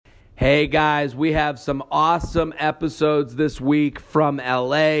Hey guys, we have some awesome episodes this week from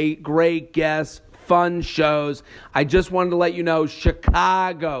LA. Great guests, fun shows. I just wanted to let you know,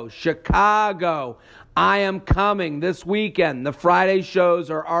 Chicago. I am coming this weekend. The Friday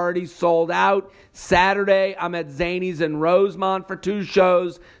shows are already sold out. Saturday, I'm at Zanies in Rosemont for 2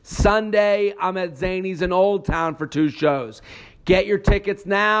 shows. Sunday, I'm at Zanies in Old Town for 2 shows. Get your tickets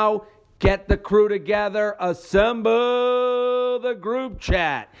now. Get the crew together. Assemble the group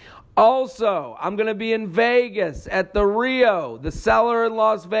chat. Also, I'm going to be in Vegas at the Rio, the Cellar in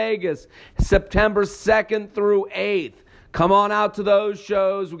Las Vegas, September 2nd through 8th. Come on out to those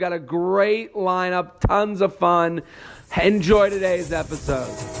shows. We got a great lineup, tons of fun. Enjoy today's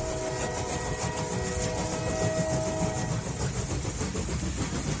episode.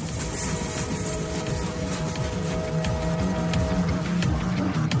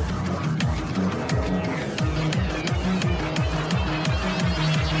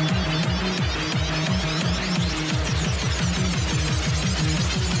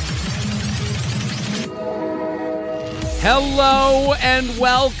 Hello and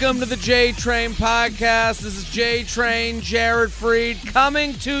welcome to the J-Train Podcast. This is J-Train, Jared Freed,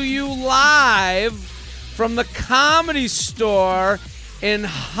 coming to you live from the Comedy Store in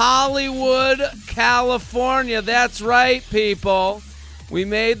Hollywood, California. That's right, people. We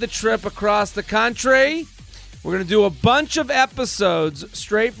made the trip across the country. We're going to do a bunch of episodes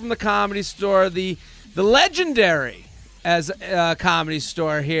straight from the Comedy Store, the legendary as Comedy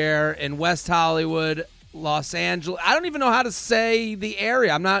Store here in West Hollywood, Los Angeles. I don't even know how to say the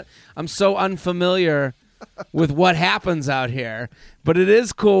area. I'm so unfamiliar with what happens out here. But it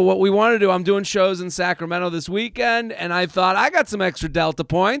is cool. What we want to do, I'm doing shows in Sacramento this weekend, and I thought I got some extra Delta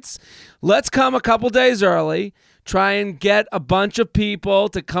points. Let's come a couple days early, try and get a bunch of people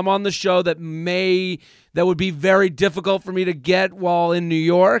to come on the show that would be very difficult for me to get while in New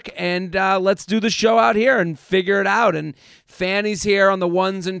York, and let's do the show out here and figure it out. And Fanny's here on the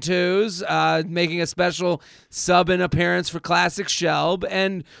ones and twos, making a special sub-in appearance for Classic Shelb,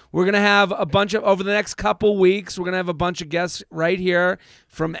 and we're going to have a bunch of, over the next couple weeks, we're going to have a bunch of guests right here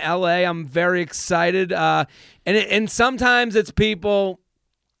from LA. I'm very excited, and sometimes it's people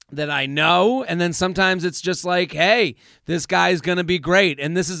that I know, and then sometimes it's just like, hey, this guy's going to be great,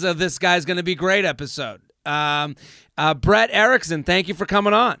 and this is a This Guy's Going to Be Great episode. Brett Erickson, thank you for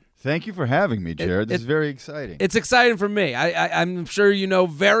coming on. Thank you for having me, Jared. This is very exciting. It's exciting for me. I'm sure you know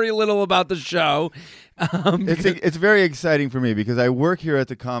very little about the show. It's very exciting for me because I work here at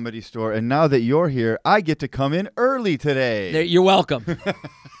the Comedy Store, and now that you're here, I get to come in early today. You're welcome.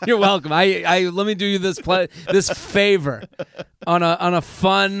 You're welcome. I let me do you this favor on a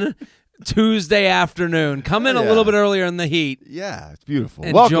fun Tuesday afternoon. Come in a little bit earlier in the heat. Yeah, it's beautiful.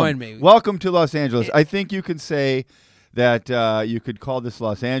 And join me. Welcome to Los Angeles. I think you can say that you could call this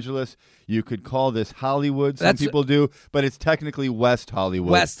Los Angeles. You could call this Hollywood. Some people do, but it's technically West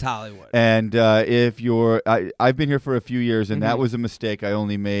Hollywood. West Hollywood. And if you're, I've been here for a few years, and that was a mistake I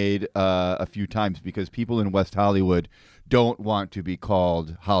only made a few times because people in West Hollywood don't want to be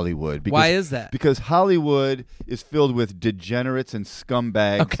called Hollywood. Why is that? Because Hollywood is filled with degenerates and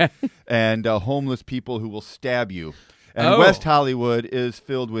scumbags and homeless people who will stab you. And West Hollywood is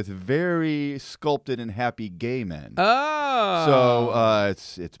filled with very sculpted and happy gay men. Oh.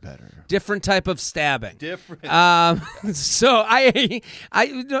 So it's better. Different type of stabbing. Different. So I'm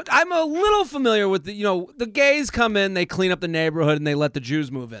a little familiar with the gays come in, they clean up the neighborhood, and they let the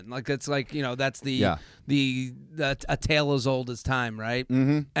Jews move in. Like it's like, that's a tale as old as time, right?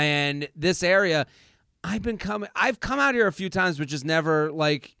 Mm-hmm. And this area, I've come out here a few times, but just never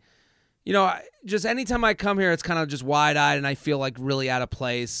like. Just anytime I come here, it's kind of just wide-eyed, and I feel like really out of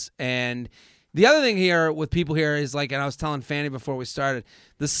place. And the other thing here with people here is like, and I was telling Fanny before we started,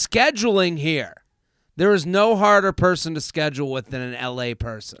 the scheduling here. There is no harder person to schedule with than an LA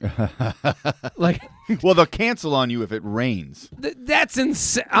person. Well, they'll cancel on you if it rains. That's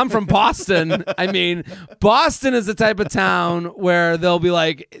insane. I'm from Boston. I mean, Boston is the type of town where they'll be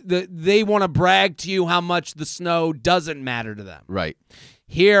like, they want to brag to you how much the snow doesn't matter to them. Right.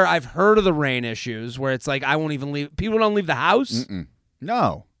 Here, I've heard of the rain issues where it's like I won't even leave. People don't leave the house.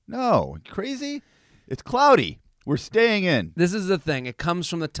 No. Crazy? It's cloudy. We're staying in. This is the thing. It comes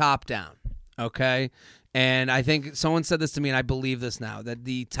from the top down, okay? And I think someone said this to me, and I believe this now, that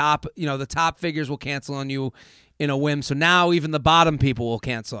the top figures will cancel on you in a whim. So now even the bottom people will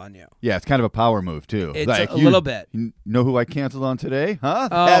cancel on you. Yeah, it's kind of a power move too. It's like, a little bit. You know who I canceled on today? Huh?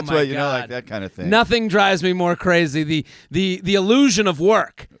 Oh, That's my what you know, God. like that kind of thing. Nothing drives me more crazy. The illusion of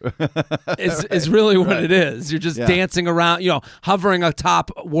work is really what it is. You're just dancing around, hovering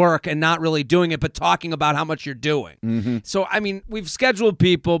atop work and not really doing it, but talking about how much you're doing. Mm-hmm. So I mean, we've scheduled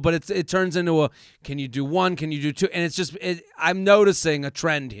people, but it turns into a can you do one? Can you do two? And it's just I'm noticing a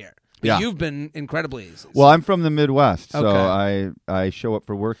trend here. But you've been incredibly easy. Well, I'm from the Midwest, so Okay. I show up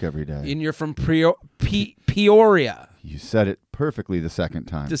for work every day. And you're from Peoria. You said it perfectly the second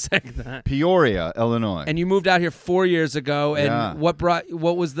time. The second time. Peoria, Illinois. And you moved out here 4 years ago. And what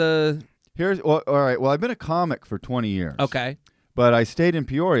was the... All right. Well, I've been a comic for 20 years. Okay. But I stayed in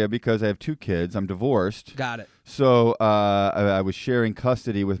Peoria because I have 2 kids. I'm divorced. Got it. So I was sharing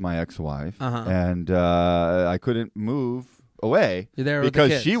custody with my ex-wife, and I couldn't move away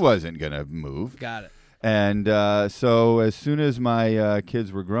because she wasn't going to move. Got it. And so as soon as my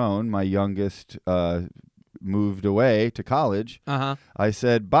kids were grown, my youngest moved away to college. I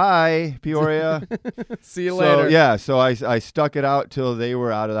said, bye, Peoria. See you later. So I stuck it out till they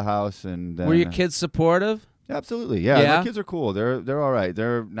were out of the house. And then, were your kids supportive? Absolutely, yeah. My kids are cool. They're all right.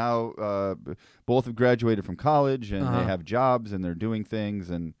 They're now both have graduated from college, and they have jobs, and they're doing things,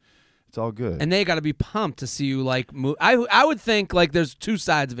 and it's all good. And they got to be pumped to see you like move. I would think like there's 2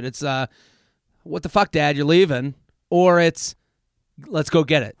 sides of it. It's what the fuck, Dad, you're leaving, or it's let's go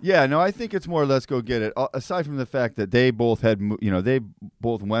get it. Yeah, no, I think it's more let's go get it. Aside from the fact that they both had, they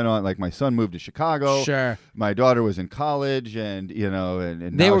both went on. Like my son moved to Chicago. Sure. My daughter was in college, and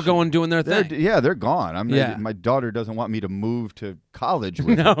and they were going doing their thing. They're gone. My daughter doesn't want me to move to college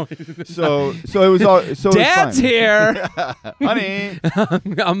with no. her. So it was all. So Dad's it was here, honey.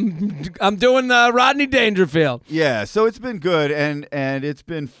 I'm doing Rodney Dangerfield. Yeah, so it's been good, and it's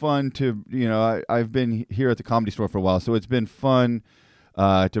been fun to I've been here at the Comedy Store for a while, so it's been fun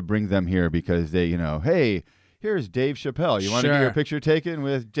to bring them here because they hey, here's Dave Chappelle. You want to get your picture taken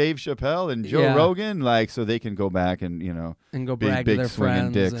with Dave Chappelle and Joe Rogan, so they can go back and and go big, brag big to their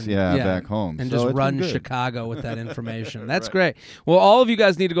swinging friends dicks, back home, and so just run Chicago with that information. That's right. great. Well, all of you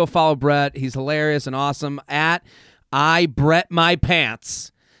guys need to go follow Brett. He's hilarious and awesome at I Brett My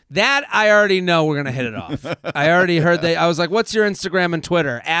Pants. That I already know we're gonna hit it off. I already heard that. I was like, "What's your Instagram and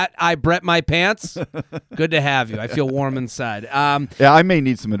Twitter?" At I Brett My Pants. Good to have you. I feel warm inside. I may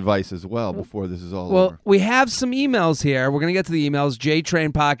need some advice as well before this is all over. Well, we have some emails here. We're gonna get to the emails.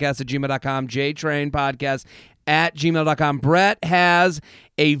 jtrainpodcast@gmail.com. jtrainpodcast@gmail.com. Brett has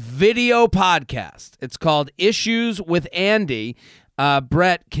a video podcast. It's called Issues with Andy.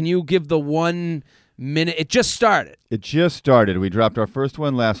 Brett, can you give the 1 minute? It just started. We dropped our first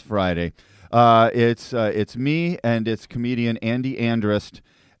one last Friday. It's me and it's comedian Andy Andrist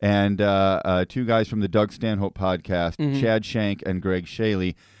and 2 guys from the Doug Stanhope podcast, Chad Shank and Greg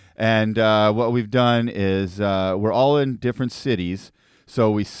Shaley. And what we've done is we're all in different cities, so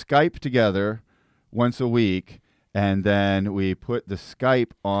we Skype together once a week. And then we put the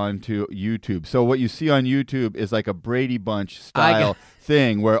Skype onto YouTube. So what you see on YouTube is like a Brady Bunch style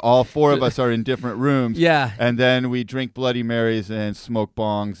thing where all 4 of us are in different rooms. Yeah. And then we drink Bloody Marys and smoke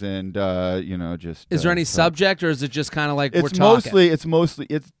bongs and, just... Is there any subject, or is it just kind of like we're talking? It's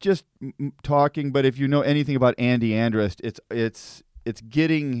just talking, but if you know anything about Andy Andrist, it's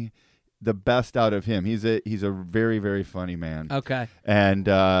getting the best out of him. He's a very, very funny man. Okay. And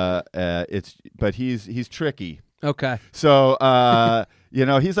but he's tricky. Okay. So,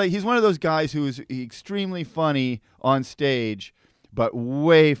 he's one of those guys who's extremely funny on stage, but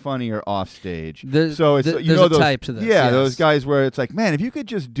way funnier off stage. There's a type to this. Yeah, yes. Those guys where it's like, man, if you could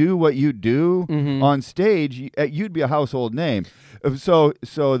just do what you do on stage, you'd be a household name. So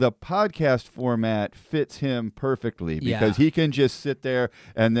the podcast format fits him perfectly because he can just sit there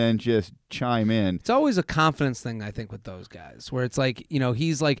and then just chime in. It's always a confidence thing, I think, with those guys, where it's like,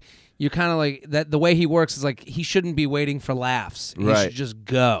 he's like, you're kind of like that. The way he works is like he shouldn't be waiting for laughs. He should just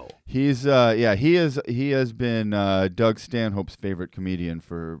go. He's he has been Doug Stanhope's favorite comedian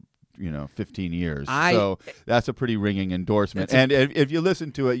for 15 years. So that's a pretty ringing endorsement. And if you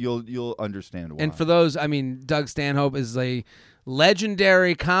listen to it, you'll understand why. And for those, Doug Stanhope is a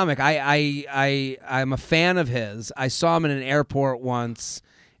legendary comic. I'm a fan of his. I saw him in an airport once,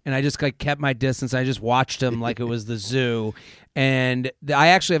 and I just kept my distance. I just watched him like it was the zoo. And I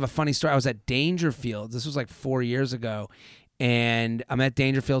actually have a funny story. I was at Dangerfields. This was like 4 years ago. And I'm at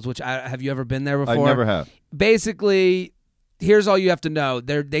Dangerfields, which have you ever been there before? I never have. Basically, here's all you have to know.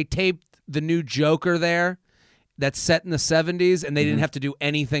 They taped the new Joker there that's set in the 70s, and they didn't have to do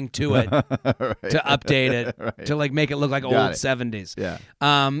anything to it to update it, to make it look like old 70s. Yeah.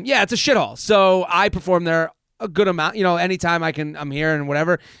 It's a shithole. So I performed there a good amount. Anytime I'm here and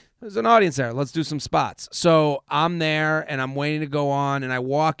whatever, there's an audience there. Let's do some spots. So I'm there and I'm waiting to go on, and I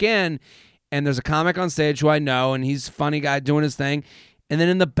walk in, and there's a comic on stage who I know, and he's a funny guy doing his thing. And then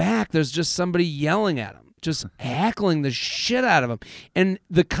in the back, there's just somebody yelling at him, just heckling the shit out of him. And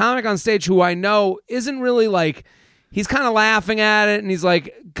the comic on stage who I know isn't really like, he's kind of laughing at it, and he's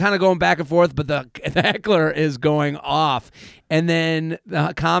like kind of going back and forth, but the heckler is going off. And then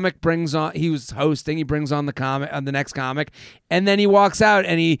the comic he was hosting, he brings on the next comic, and then he walks out,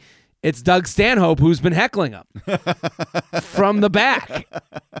 and it's Doug Stanhope who's been heckling him from the back.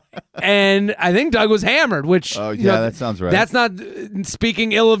 And I think Doug was hammered, which... Oh, yeah, that sounds right. That's not...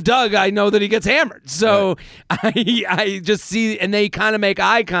 Speaking ill of Doug, I know that he gets hammered. So right. I just see... And they kind of make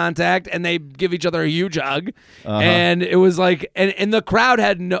eye contact, and they give each other a huge hug. And it was like... And the crowd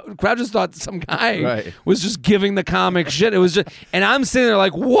crowd just thought some guy was just giving the comic shit. It was just... And I'm sitting there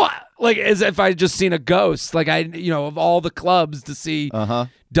like, what? Like, as if I just seen a ghost. Like, of all the clubs to see...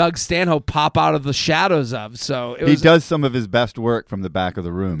 Doug Stanhope pop out of the shadows of. So he does some of his best work from the back of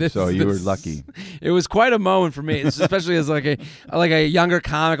the room. So you were lucky. It was quite a moment for me, especially as like a younger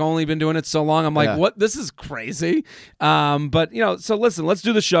comic, only been doing it so long. I'm like, what? This is crazy. But so listen, let's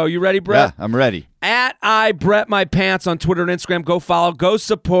do the show. You ready, Brett? Yeah, I'm ready. At @BrettMyPants on Twitter and Instagram. Go follow, go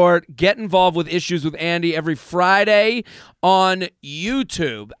support, get involved with Issues with Andy every Friday on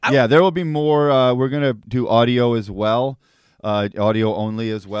YouTube. There will be more. We're gonna do audio as well. Audio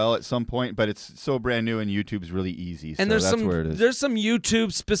only as well at some point, but it's so brand new and YouTube's really easy. And so that's where it is. There's some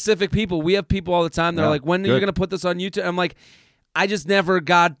YouTube specific people. We have people all the time that are like, when are you going to put this on YouTube? I'm like, I just never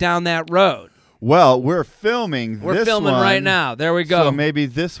got down that road. Well, we're filming We're filming right now. There we go. So maybe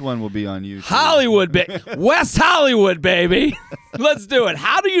this one will be on YouTube. Hollywood, West Hollywood, baby. Let's do it.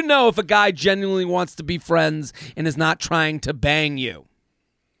 How do you know if a guy genuinely wants to be friends and is not trying to bang you?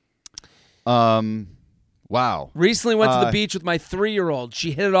 Wow. Recently went to the beach with my 3-year-old.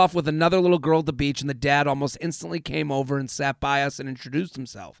 She hit it off with another little girl at the beach, and the dad almost instantly came over and sat by us and introduced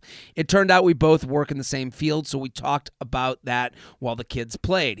himself. It turned out we both work in the same field, so we talked about that while the kids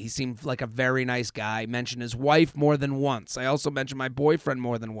played. He seemed like a very nice guy, mentioned his wife more than once. I also mentioned my boyfriend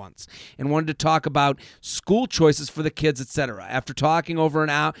more than once, and wanted to talk about school choices for the kids, etc. After talking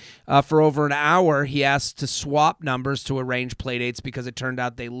for over an hour, he asked to swap numbers to arrange playdates because it turned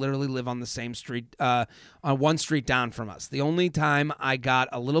out they literally live on the same street, on one street down from us. The only time I got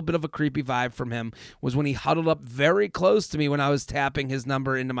a little bit of a creepy vibe from him was when he huddled up very close to me when I was tapping his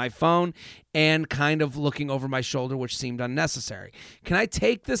number into my phone and kind of looking over my shoulder, which seemed unnecessary. Can I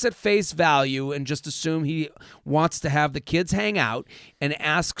take this at face value and just assume he wants to have the kids hang out and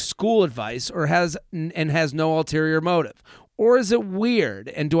ask school advice, or has no ulterior motive? Or is it weird,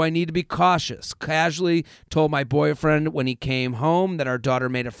 and do I need to be cautious? Casually told my boyfriend when he came home that our daughter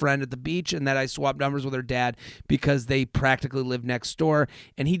made a friend at the beach and that I swapped numbers with her dad because they practically live next door,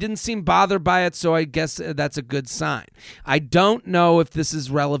 and he didn't seem bothered by it, so I guess that's a good sign. I don't know if this is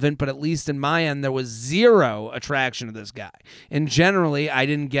relevant, but at least in my end, there was zero attraction to this guy. And generally, I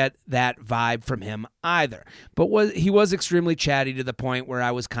didn't get that vibe from him either. But he was extremely chatty to the point where I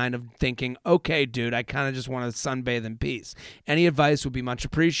was kind of thinking, okay, dude, I kind of just want to sunbathe in peace. Any advice would be much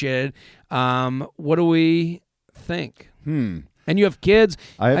appreciated. What do we think? And you have kids.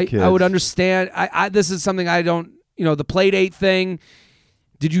 I have kids. I would understand. This is something I don't, the play date thing.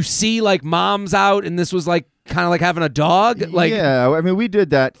 Did you see like moms out and this was like kind of like having a dog? Like, yeah, I mean, we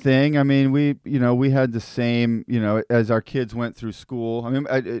did that thing. I mean, we had the same, as our kids went through school. I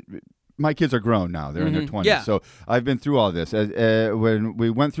mean, my kids are grown now. They're in their 20s. Yeah. So I've been through all this. When we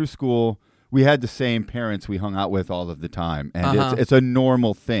went through school, we had the same parents we hung out with all of the time, and it's a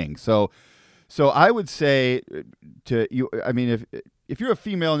normal thing. So I would say to you, I mean, if you're a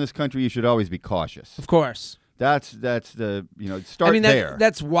female in this country, you should always be cautious. Of course. That's the start there.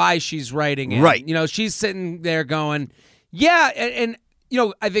 That's why she's writing it. Right. She's sitting there going, yeah, and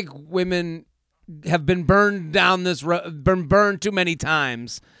I think women have been burned down this road, been burned too many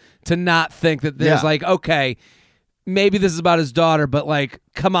times to not think that there's like, okay, maybe this is about his daughter, but like,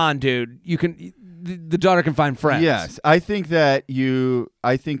 come on, dude, the daughter can find friends. Yes, I think that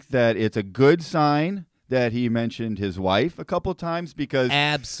it's a good sign that he mentioned his wife a couple times, because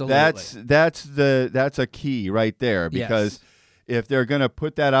absolutely that's a key right there, because if they're going to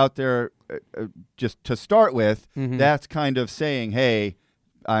put that out there just to start with, that's kind of saying, hey,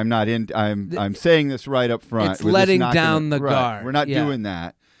 I'm saying this right up front. It's letting down the guard. We're not doing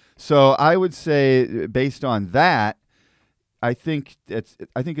that. So I would say, based on that, I think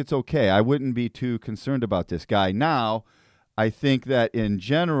it's okay. I wouldn't be too concerned about this guy. Now, I think that in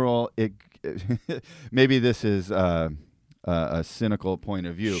general, maybe this is a cynical point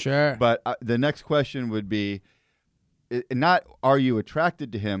of view. Sure. But the next question would be, not are you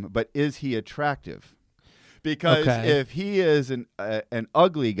attracted to him, but is he attractive? Because if he is an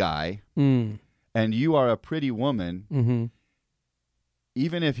ugly guy and you are a pretty woman,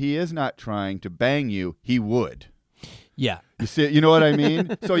 even if he is not trying to bang you, he would. Yeah. You see, you know what I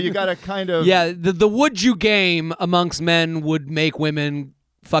mean? So you got to kind of... Yeah, the would you game amongst men would make women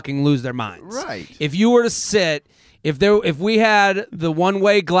fucking lose their minds. Right. If you were to sit, if we had the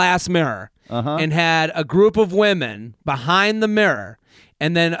one-way glass mirror and had a group of women behind the mirror,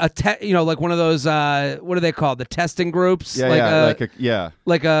 and then like one of those what are they called? The testing groups?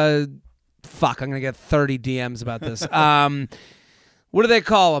 Like a fuck, I'm going to get 30 DMs about this. What do they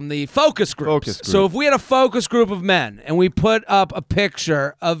call them? The focus groups. So if we had a focus group of men and we put up a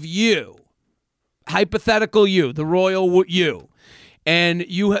picture of you, hypothetical you, the royal you, and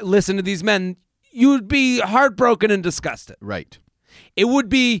you listen to these men, you would be heartbroken and disgusted. Right. It would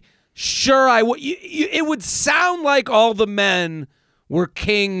be, it would sound like all the men were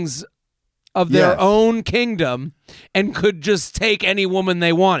kings of their own kingdom and could just take any woman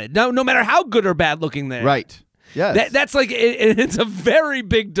they wanted. No matter how good or bad looking they are. Right. Yes. That's like it's a very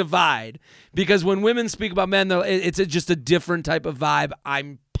big divide because when women speak about men, it's just a different type of vibe.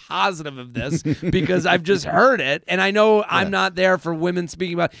 I'm positive of this because I've just heard it, and I know I'm not there for women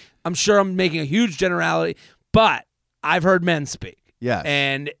speaking about. I'm sure I'm making a huge generality, but I've heard men speak. Yes.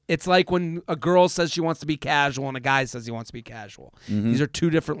 And it's like when a girl says she wants to be casual and a guy says he wants to be casual. These are two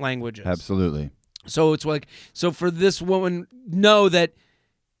different languages. Absolutely. So it's like for this woman, know that.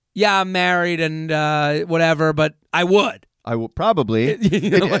 Yeah, I'm married and whatever, but I would. I will probably.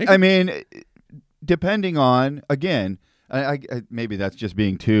 I mean, depending on, again, I maybe that's just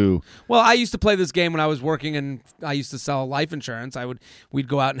being too. Well, I used to play this game when I was working, and I used to sell life insurance. We'd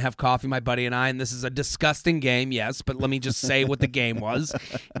go out and have coffee, my buddy and I, and this is a disgusting game, yes, but let me just say what the game was.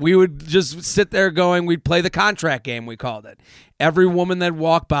 We would just sit there we'd play the contract game, we called it. Every woman that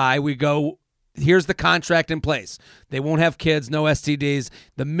walked by, we go, here's the contract in place. They won't have kids, no STDs.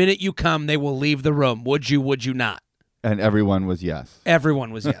 The minute you come, they will leave the room. Would you not? And everyone was yes.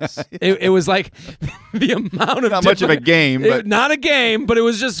 Everyone was yes. It was like the amount of not much of a game, but not a game, but it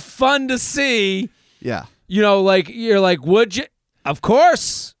was just fun to see. Yeah. Like you're like, would you? Of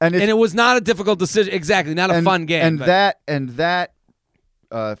course. And it was not a difficult decision. Exactly, not a fun game. And that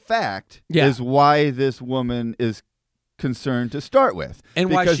fact is why this woman is concerned to start with, and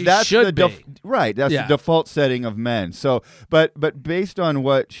because why she that's should be right. That's the default setting of men. So, but based on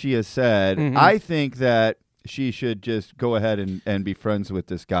what she has said, I think that she should just go ahead and be friends with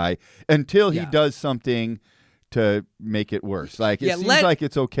this guy until he does something to make it worse. Like it seems like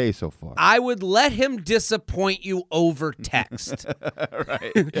it's okay so far. I would let him disappoint you over text.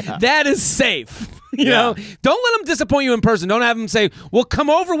 Right. Yeah. That is safe. You know, don't let him disappoint you in person. Don't have him say, "Well, come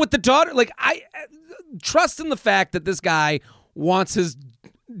over with the daughter." Like I trust in the fact that this guy wants his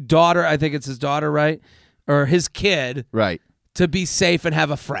daughter, I think it's his daughter, right? Or his kid. Right. To be safe and have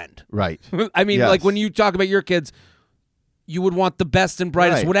a friend. Right. I mean, like when you talk about your kids, you would want the best and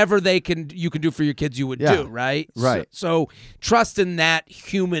brightest. Right. Whatever you can do for your kids, you would do, right? Right. So trust in that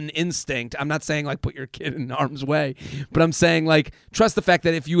human instinct. I'm not saying like put your kid in harm's way, but I'm saying like trust the fact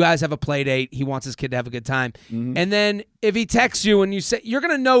that if you guys have a play date, he wants his kid to have a good time. And then if he texts you and you say, you're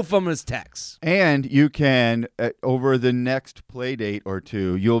going to know from his texts. And you can, over the next play date or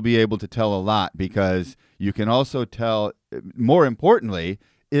two, you'll be able to tell a lot because you can also tell, more importantly,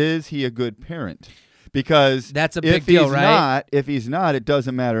 is he a good parent? Because that's a big deal, right? If he's not, it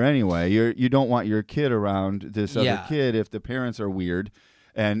doesn't matter anyway. You don't want your kid around this other kid if the parents are weird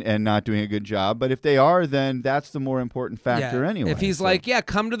and not doing a good job. But if they are, then that's the more important factor anyway. If he's like,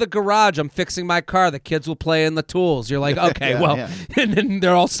 come to the garage, I'm fixing my car, the kids will play in the tools. You're like, okay, and then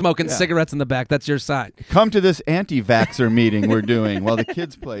they're all smoking cigarettes in the back. That's your sign. Come to this anti-vaxxer meeting we're doing while the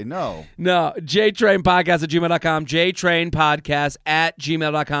kids play. No, JTrainPodcast@gmail.com,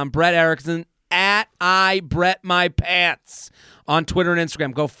 JTrainPodcast@gmail.com. Brett Erickson @IBrettMyPants on Twitter and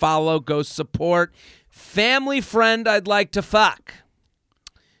Instagram. Go follow, go support. Family friend I'd like to fuck.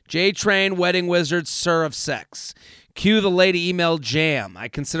 JTrain Wedding Wizard, Sir of Sex. Cue the lady email jam. I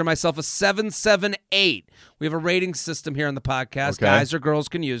consider myself a 778. We have a rating system here on the podcast. Okay. Guys or girls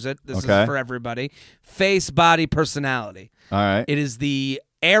can use it. This is for everybody. Face, body, personality. All right. It is the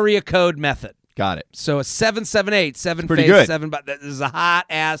area code method. Got it. So a 778, seven pretty face, good. 7 body. This is a hot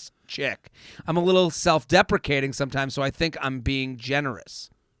ass chick. I'm a little self-deprecating sometimes, so I think I'm being generous.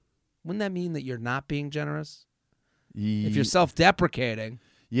 Wouldn't that mean that you're not being generous? If you're self-deprecating.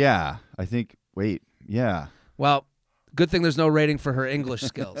 Yeah, I think, Well, good thing there's no rating for her English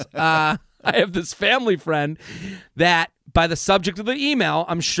skills. I have this family friend that By the subject of the email,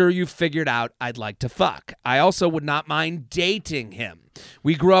 I'm sure you figured out I'd like to fuck. I also would not mind dating him.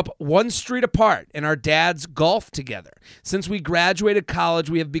 We grew up one street apart, and our dads golf together. Since we graduated college,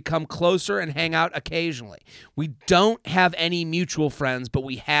 we have become closer and hang out occasionally. We don't have any mutual friends, but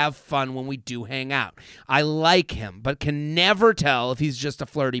we have fun when we do hang out. I like him, but can never tell if he's just a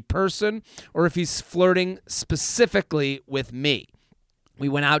flirty person or if he's flirting specifically with me. We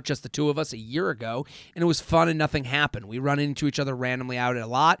went out, just the two of us, a year ago, and it was fun and nothing happened. We run into each other randomly out a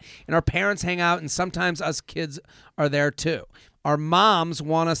lot, and our parents hang out, and sometimes us kids are there too. Our moms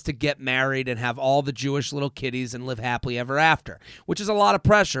want us to get married and have all the Jewish little kiddies and live happily ever after, which is a lot of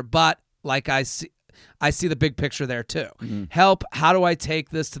pressure, but like I see the big picture there too. Mm-hmm. Help, how do I take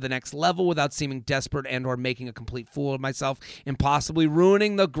this to the next level without seeming desperate and or making a complete fool of myself and possibly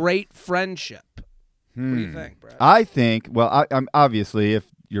ruining the great friendship? What do you think, Brad? I think, well, I'm obviously, if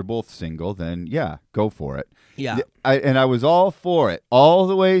you're both single, then yeah, go for it. Yeah. I was all for it all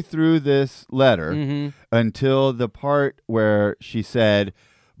the way through this letter until the part where she said,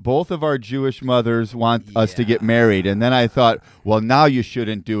 both of our Jewish mothers want us to get married. And then I thought, well, now you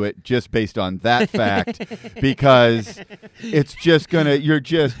shouldn't do it just based on that fact because it's just you're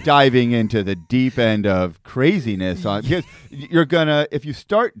just diving into the deep end of craziness. Because you're if you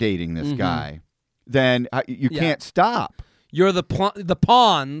start dating this guy, then you can't stop. You're the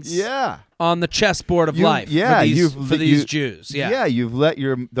pawns on the chessboard of life for these Jews. Yeah, you've let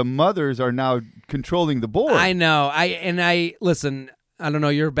the mothers are now controlling the board. I know. Listen, I don't know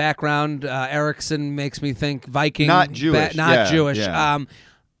your background. Erickson makes me think Viking. Not Jewish. Jewish. Yeah.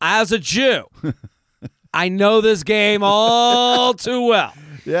 As a Jew, I know this game all too well.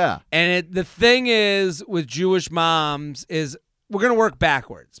 Yeah. And the thing is with Jewish moms is we're going to work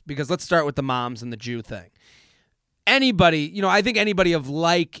backwards because let's start with the moms and the Jew thing. Anybody, I think anybody of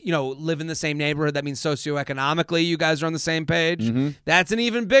live in the same neighborhood, that means socioeconomically you guys are on the same page. Mm-hmm. That's an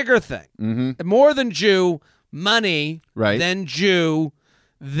even bigger thing. Mm-hmm. More than Jew, money, then Jew,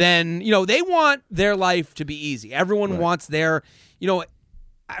 then, they want their life to be easy. Everyone wants their,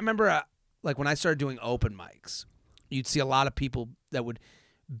 I remember when I started doing open mics, you'd see a lot of people that would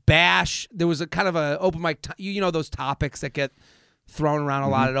bash. There was a kind of a open mic, those topics that get thrown around a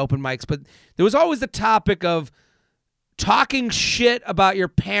lot at open mics, but there was always the topic of talking shit about your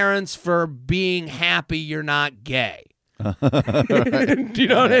parents for being happy you're not gay. Do you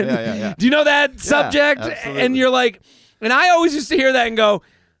know what I mean? Yeah. Do you know that subject? And you're like, and I always used to hear that and go,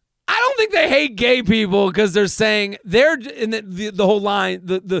 I don't think they hate gay people because they're saying they're in the whole line,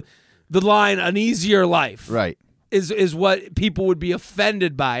 the line, an easier life. Right. Is what people would be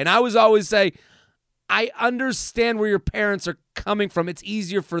offended by. And I was always say, I understand where your parents are coming from. It's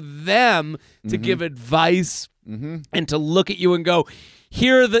easier for them to give advice and to look at you and go,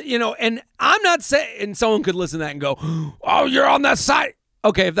 here are the, and I'm not saying, and someone could listen to that and go, oh, you're on that side.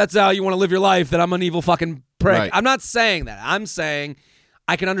 Okay, if that's how you want to live your life, then I'm an evil fucking prick. Right. I'm not saying that. I'm saying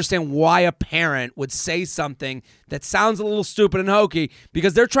I can understand why a parent would say something that sounds a little stupid and hokey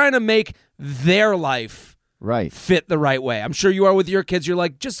because they're trying to make their life fit the right way. I'm sure you are with your kids. You're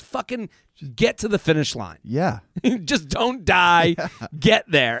like, just fucking get to the finish line. Yeah. Just don't die. Get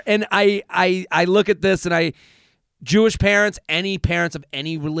there. And I look at this and Jewish parents, any parents of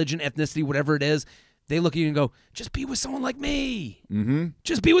any religion, ethnicity, whatever it is, they look at you and go, just be with someone like me. Mm-hmm.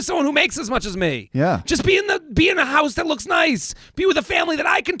 Just be with someone who makes as much as me. Yeah. Just be in a house that looks nice. Be with a family that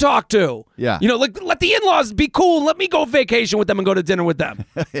I can talk to. Yeah. Let the in-laws be cool. Let me go vacation with them and go to dinner with them.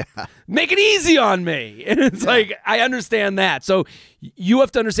 Yeah. Make it easy on me. And it's like, I understand that. So you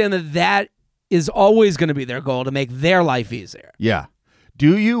have to understand that is always going to be their goal, to make their life easier. Yeah.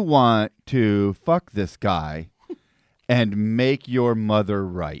 Do you want to fuck this guy and make your mother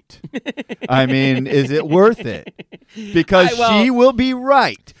right? I mean, is it worth it? Because she will be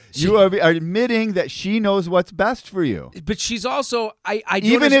right. You are admitting that she knows what's best for you. But she's also,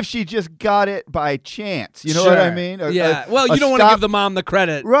 even if she just got it by chance. You know what I mean? You don't want to give the mom the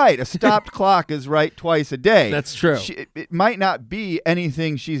credit. Right. A stopped clock is right twice a day. That's true. It might not be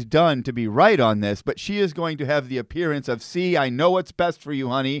anything she's done to be right on this, but she is going to have the appearance of, see, I know what's best for you,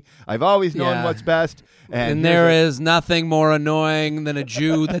 honey. I've always known what's best. And there is nothing more annoying than a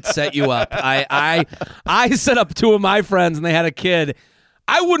Jew that set you up. I set up two of my friends and they had a kid.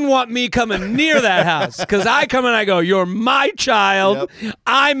 I wouldn't want me coming near that house because I come and I go, you're my child. Yep.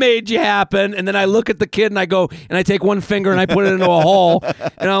 I made you happen. And then I look at the kid and I go, and I take one finger and I put it into a hole.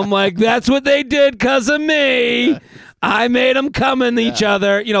 And I'm like, that's what they did because of me. I made them come in each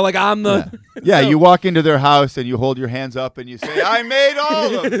other. I'm the... Yeah, you walk into their house and you hold your hands up and you say, I made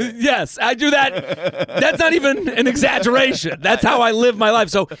all of them. Yes, I do that. That's not even an exaggeration. That's how I live my life.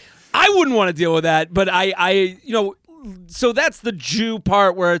 So I wouldn't want to deal with that. But so that's the Jew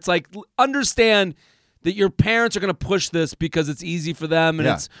part where it's like, understand that your parents are going to push this because it's easy for them and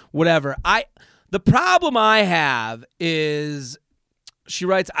it's whatever. The problem I have is, she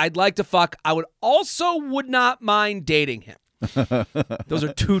writes, I'd like to fuck. I would not mind dating him. Those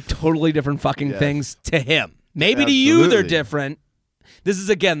are two totally different fucking things to him. Maybe to you they're different. This is,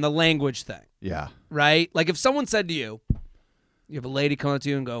 again, the language thing. Yeah. Right? Like if someone said to you, you have a lady come up to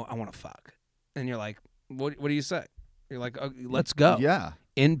you and go, I want to fuck. And you're like, what do you say? You're like, oh, let's go. Yeah.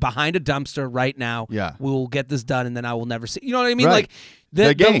 In behind a dumpster right now. Yeah. We'll get this done and then I will never see. You know what I mean? Right. Like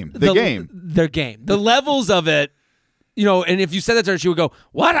the game. Their game. The levels of it, you know, and if you said that to her, she would go,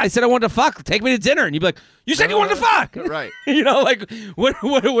 what? I said I wanted to fuck. Take me to dinner. And you'd be like, you said you wanted to fuck. Right. You know, like,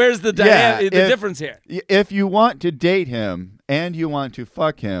 where's the difference here? If you want to date him and you want to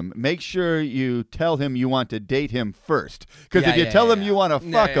fuck him, make sure you tell him you want to date him first. Because if you tell him you want to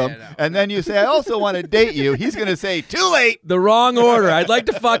fuck him and then you say, I also want to date you, he's going to say, too late. The wrong order. I'd like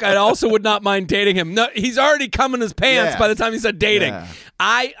to fuck. I also would not mind dating him. No, he's already come in his pants by the time he said dating.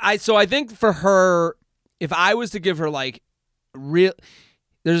 Yeah. So I think for her, if I was to give her like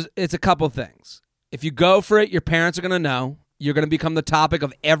it's a couple things. If you go for it, your parents are going to know. You're going to become the topic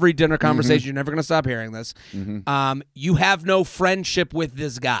of every dinner conversation. Mm-hmm. You're never going to stop hearing this. Mm-hmm. You have no friendship with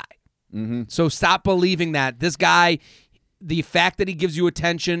this guy. Mm-hmm. So stop believing that. This guy, the fact that he gives you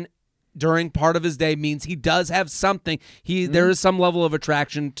attention during part of his day means he does have something. There is some level of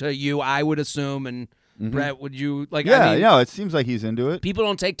attraction to you, I would assume. And Brett, would you like? Yeah, I mean, it seems like he's into it. People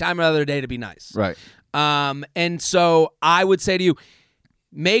don't take time out of their day to be nice. Right. And so I would say to you,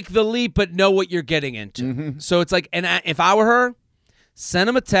 make the leap, but know what you're getting into. Mm-hmm. So it's like, and if I were her, send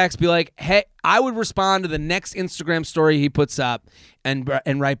him a text, be like, hey, I would respond to the next Instagram story he puts up and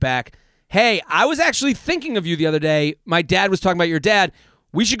write back, hey, I was actually thinking of you the other day. My dad was talking about your dad.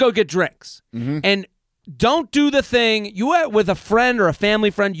 We should go get drinks. Mm-hmm. And don't do the thing with a friend or a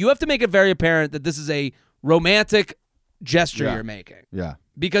family friend. You have to make it very apparent that this is a romantic gesture you're making. Yeah.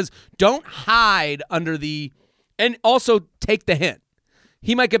 Because don't hide under and also take the hint.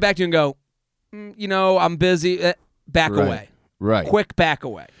 He might get back to you and go, I'm busy. Back away. Right. Quick back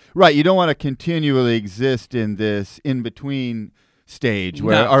away. Right. You don't want to continually exist in this in-between stage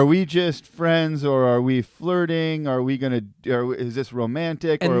where are we just friends or are we flirting? Is this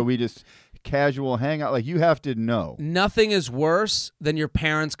romantic or are we just casual hangout? Like, you have to know. Nothing is worse than your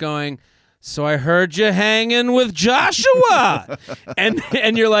parents going, so I heard you hanging with Joshua.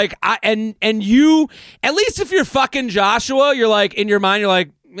 and you're like, and you, at least if you're fucking Joshua, you're like, in your mind, you're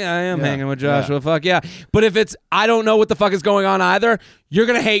like, yeah, I am hanging with Joshua. Fuck yeah. But if it's, I don't know what the fuck is going on either, you're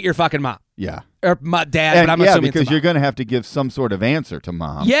going to hate your fucking mom. Yeah. Or my dad, but I'm assuming because you're going to have to give some sort of answer to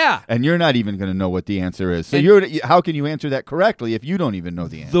mom. Yeah. And you're not even going to know what the answer is. So how can you answer that correctly if you don't even know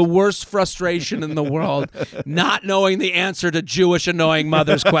the answer? The worst frustration in the world, not knowing the answer to Jewish annoying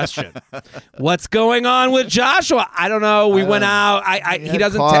mother's question. What's going on with Joshua? I don't know. We went out. He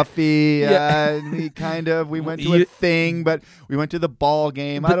doesn't coffee. We went to a thing, but we went to the ball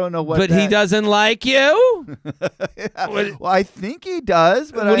game. I don't know what. But he doesn't like you? Well, I think he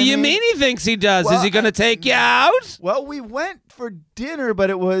does. But what do you mean he thinks he does? Well, is he going to take you out? Well, we went for dinner, but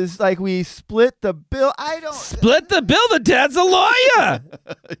it was like we split the bill. Split the bill? The dad's a lawyer.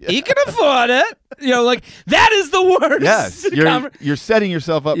 He can afford it. Like, that is the worst. Yes. You're setting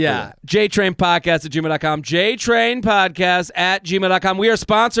yourself up for that. JTrainPodcast@gmail.com. JTrainPodcast@gmail.com. We are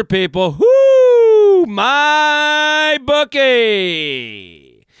sponsored, people. Whoo! My Bookie.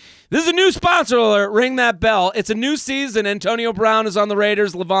 This is a new sponsor alert. Ring that bell. It's a new season. Antonio Brown is on the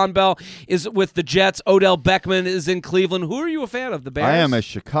Raiders. Le'Veon Bell is with the Jets. Odell Beckham is in Cleveland. Who are you a fan of? The Bears? I am a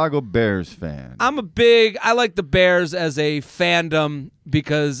Chicago Bears fan. I like the Bears as a fandom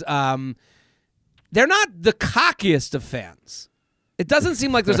because they're not the cockiest of fans. It doesn't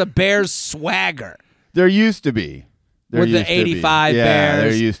seem like there's a Bears swagger. There used to be. With the 85 Bears. Yeah,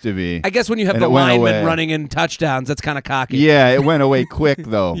 there used to be. I guess when you have the linemen running in touchdowns, that's kind of cocky. Yeah, it went away quick,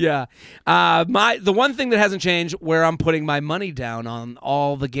 though. Yeah. The one thing that hasn't changed, where I'm putting my money down on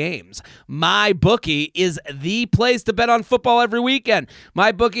all the games. My Bookie is the place to bet on football every weekend.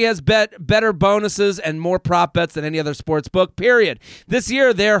 My Bookie has better bonuses and more prop bets than any other sports book, period. This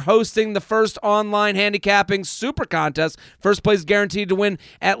year, they're hosting the first online handicapping super contest. First place is guaranteed to win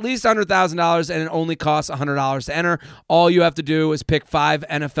at least $100,000, and it only costs $100 to enter. All you have to do is pick 5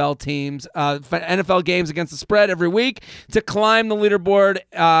 NFL games against the spread every week to climb the leaderboard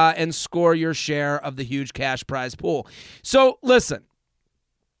and score your share of the huge cash prize pool. So listen,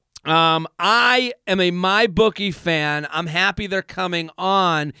 I am a MyBookie fan. I'm happy they're coming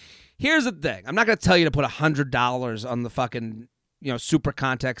on. Here's the thing. I'm not going to tell you to put $100 on the fucking super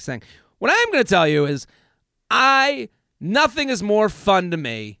context thing. What I am going to tell you is Nothing is more fun to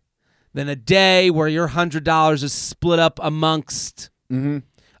me than a day where your $100 is split up amongst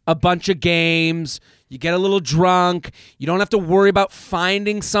a bunch of games. You get a little drunk. You don't have to worry about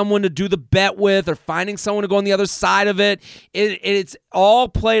finding someone to do the bet with or finding someone to go on the other side of it. It's all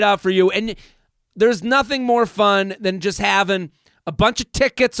played out for you. And there's nothing more fun than just having a bunch of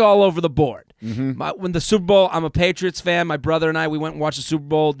tickets all over the board. When the Super Bowl, I'm a Patriots fan. My brother and I, we went and watched the Super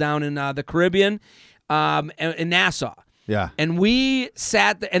Bowl down in the Caribbean, in Nassau. Yeah. And we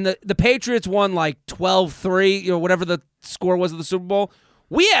sat, and the Patriots won like 12-3, whatever the score was of the Super Bowl.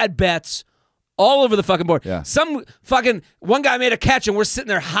 We had bets all over the fucking board. Yeah. One guy made a catch, and we're sitting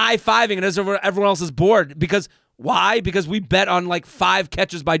there high-fiving it as over everyone else's board. Because, why? Because we bet on like 5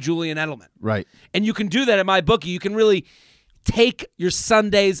 catches by Julian Edelman. Right. And you can do that at MyBookie. You can really take your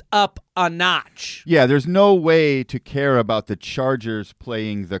Sundays up a notch. Yeah, there's no way to care about the Chargers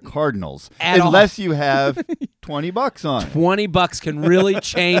playing the Cardinals unless you have $20 on. $20 can really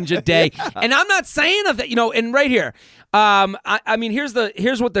change a day. And I'm not saying of that, and right here, I mean, here's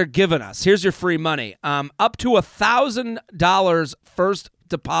what they're giving us. Here's your free money. Up to $1,000 first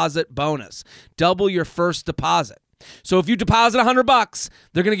deposit bonus. Double your first deposit. So if you deposit $100,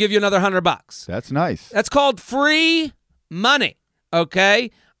 they're going to give you another $100. That's nice. That's called free money, okay?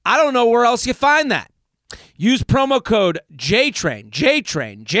 I don't know where else you find that. Use promo code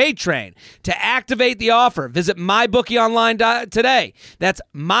JTRAIN to activate the offer. Visit MyBookie online today. That's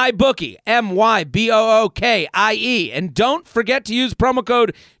MyBookie, MyBookie. And don't forget to use promo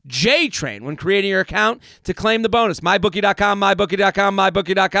code JTRAIN when creating your account to claim the bonus. MyBookie.com, MyBookie.com,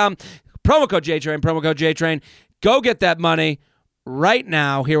 MyBookie.com. Promo code JTRAIN. Go get that money right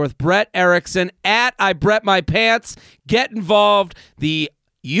now here with Brett Erickson at I Brett My Pants. Get involved. The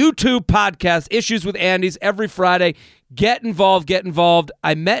YouTube podcast, Issues with Andy's, every Friday. Get involved.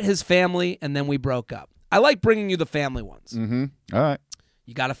 I met his family, and then we broke up. I like bringing you the family ones. All right.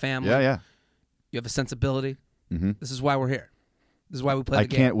 You got a family. Yeah. You have a sensibility. This is why we're here. This is why we play the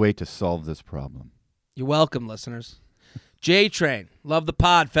game. I can't wait to solve this problem. You're welcome, listeners. J-Train, love the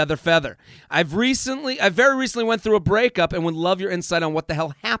pod, feather. I very recently went through a breakup and would love your insight on what the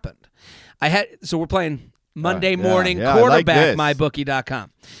hell happened. So we're playing Monday morning quarterback,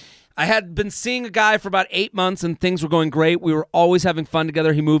 MyBookie.com. I had been seeing a guy for about 8 months, and things were going great. We were always having fun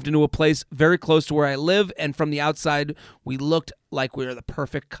together. He moved into a place very close to where I live, and from the outside, we looked like we were the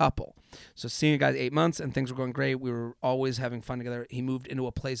perfect couple. So seeing a guy 8 months, and things were going great. We were always having fun together. He moved into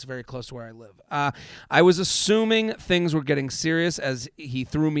a place very close to where I live. I was assuming things were getting serious as he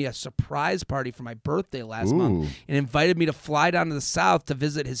threw me a surprise party for my birthday last month and invited me to fly down to the South to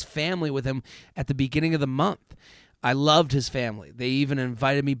visit his family with him at the beginning of the month. I loved his family. They even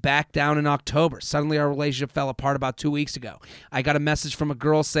invited me back down in October. Suddenly, our relationship fell apart about 2 weeks ago. I got a message from a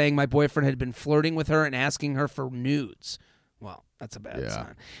girl saying my boyfriend had been flirting with her and asking her for nudes. Well, that's a bad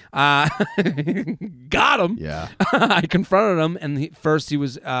sign. Got him. Yeah. I confronted him, and first he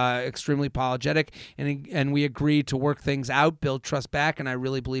was extremely apologetic, and we agreed to work things out, build trust back, and I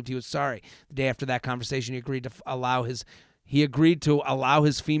really believed he was sorry. The day after that conversation, he agreed to allow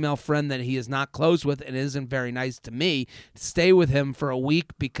his female friend that he is not close with and isn't very nice to me to stay with him for a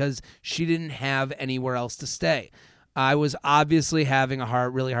week because she didn't have anywhere else to stay. I was obviously having a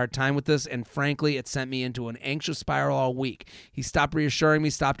really hard time with this, and frankly, it sent me into an anxious spiral all week. He stopped reassuring me,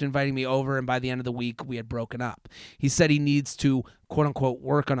 stopped inviting me over, and by the end of the week, we had broken up. He said he needs to, quote-unquote,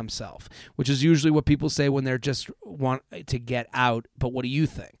 work on himself, which is usually what people say when they're just want to get out. But what do you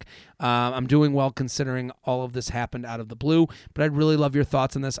think? I'm doing well considering all of this happened out of the blue, but I'd really love your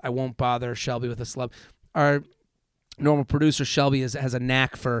thoughts on this. I won't bother Shelby with a celeb. Our normal producer, Shelby, has a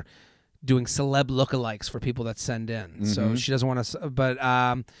knack for doing celeb lookalikes for people that send in. So she doesn't want to, but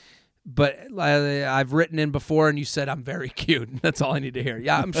I've written in before and you said I'm very cute. That's all I need to hear.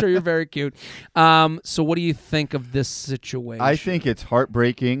 Yeah, I'm sure you're very cute. So what do you think of this situation? I think it's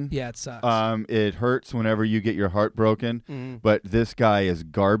heartbreaking. Yeah, it sucks. It hurts whenever you get your heart broken, but this guy is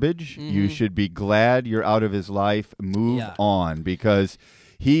garbage. You should be glad you're out of his life. Move on because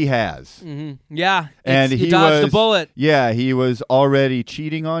he has. Yeah. And he dodged a bullet. Yeah, he was already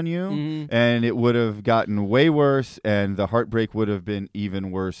cheating on you, and it would have gotten way worse, and the heartbreak would have been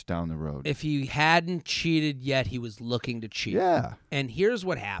even worse down the road. If he hadn't cheated yet, he was looking to cheat. Yeah. And here's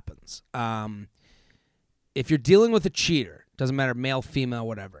what happens. If you're dealing with a cheater, doesn't matter, male, female,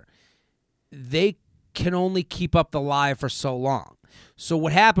 whatever, they can only keep up the lie for so long. So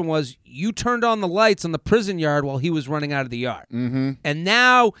what happened was you turned on the lights on the prison yard while he was running out of the yard. And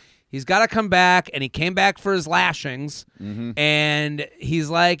now he's got to come back, and he came back for his lashings, and he's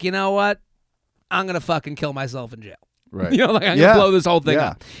like, you know what? I'm going to fucking kill myself in jail. Right. I'm going to blow this whole thing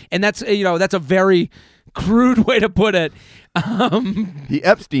up. And that's, that's a very crude way to put it. He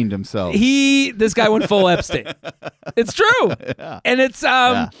Epsteined himself. This guy went full Epstein. It's true. Yeah. And it's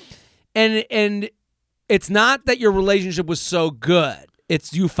and it's not that your relationship was so good.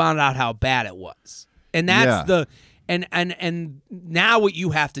 It's you found out how bad it was. And that's and now what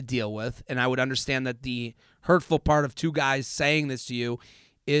you have to deal with, and I would understand that the hurtful part of two guys saying this to you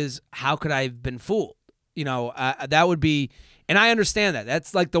is, how could I have been fooled? That would be, and I understand that.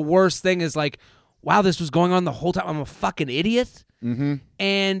 That's like the worst thing is like, wow, this was going on the whole time. I'm a fucking idiot. Mm-hmm.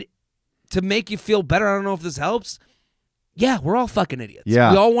 And to make you feel better, I don't know if this helps. Yeah, we're all fucking idiots.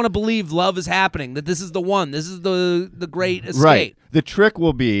 Yeah. We all want to believe love is happening, that this is the one. This is the great escape. Right. The trick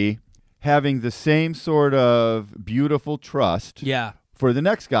will be having the same sort of beautiful trust for the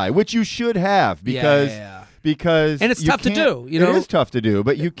next guy, which you should have because and it's tough to do. It is tough to do,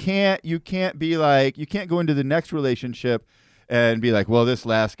 but you can't be like, you can't go into the next relationship and be like, well, this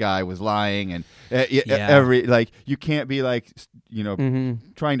last guy was lying, and you can't be like,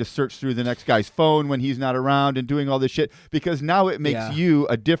 trying to search through the next guy's phone when he's not around and doing all this shit, because now it makes you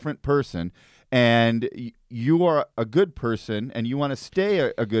a different person, and you are a good person, and you want to stay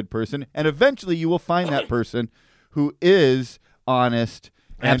a good person, and eventually you will find that person who is honest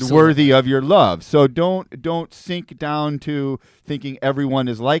and worthy of your love. So don't sink down to thinking everyone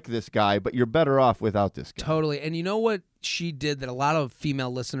is like this guy, but you're better off without this guy. Totally. And you know what she did that a lot of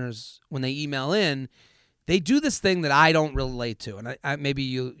female listeners, when they email in, they do this thing that I don't relate to, and I maybe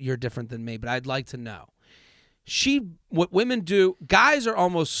you're different than me, but I'd like to know. What women do, guys are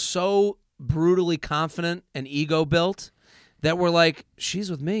almost so brutally confident and ego built that we're like, she's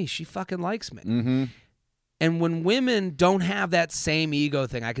with me, she fucking likes me. Mm-hmm. And when women don't have that same ego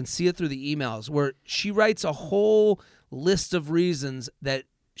thing, I can see it through the emails where she writes a whole list of reasons that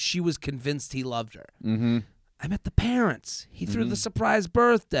she was convinced he loved her. Mm-hmm. I met the parents. He threw the surprise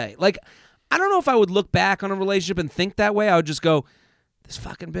birthday. Like, I don't know if I would look back on a relationship and think that way. I would just go, this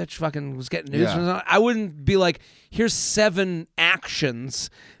fucking bitch fucking was getting news. Yeah. I wouldn't be like, here's 7 actions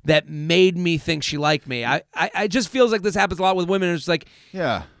that made me think she liked me. I just feels like this happens a lot with women. It's like,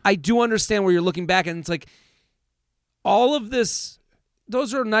 I do understand where you're looking back, and it's like, all of this,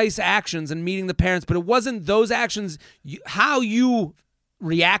 those are nice actions and meeting the parents, but it wasn't those actions. How you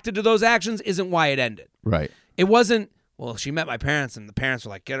reacted to those actions isn't why it ended. Right. It wasn't, well, she met my parents and the parents were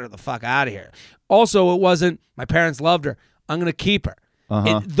like, get her the fuck out of here. Also, it wasn't, my parents loved her, I'm going to keep her.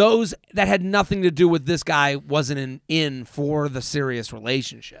 Those that had nothing to do with this guy wasn't in for the serious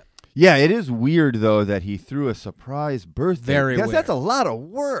relationship. Yeah, it is weird though that he threw a surprise birthday. Very because weird. That's a lot of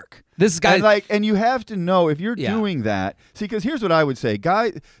work. This guy, and you have to know if you're doing that. See, because here's what I would say,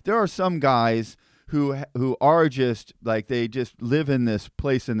 there are some guys who are just like, they just live in this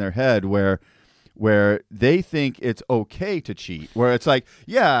place in their head where they think it's okay to cheat. Where it's like,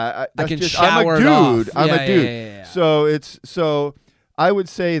 I'm a dude. I'm a dude. Yeah. So I would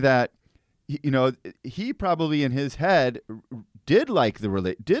say that, he probably in his head did like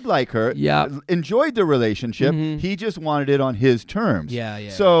her, enjoyed the relationship. Mm-hmm. He just wanted it on his terms.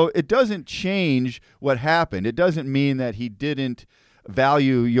 So it doesn't change what happened. It doesn't mean that he didn't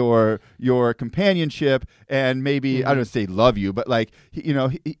value your companionship and maybe I don't say love you, but like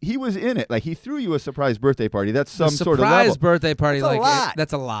he was in it. Like he threw you a surprise birthday party. That's some sort of level. Surprise birthday party, that's like a lot.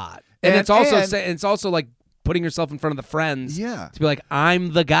 That's a lot, and it's also like putting yourself in front of the friends to be like,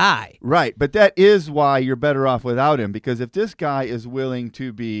 I'm the guy. Right, but that is why you're better off without him, because if this guy is willing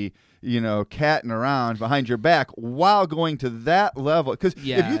to be, catting around behind your back while going to that level, because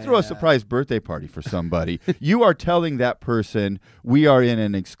if you throw a surprise birthday party for somebody, you are telling that person, we are in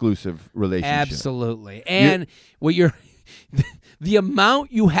an exclusive relationship. Absolutely. And the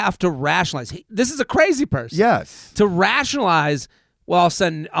amount you have to rationalize, this is a crazy person. Yes. To rationalize, well,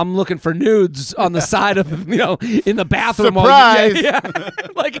 I'm looking for nudes on the side of, in the bathroom. Surprise!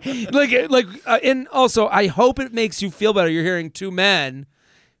 And also, I hope it makes you feel better. You're hearing two men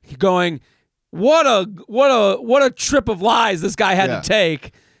going, what a trip of lies this guy had to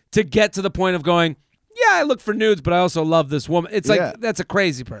take to get to the point of going, I look for nudes, but I also love this woman. It's like, that's a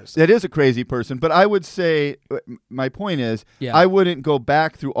crazy person. That is a crazy person. But I would say, my point is, I wouldn't go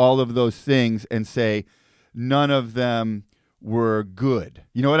back through all of those things and say none of them were good.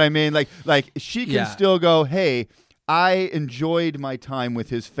 You know what I mean? Like she can still go, hey, I enjoyed my time with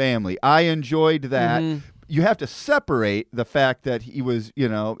his family. I enjoyed that. Mm-hmm. You have to separate the fact that he was,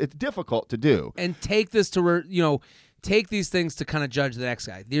 it's difficult to do. And take this to, take these things to kind of judge the next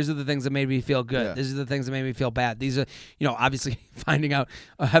guy. These are the things that made me feel good. Yeah. These are the things that made me feel bad. These are, obviously finding out,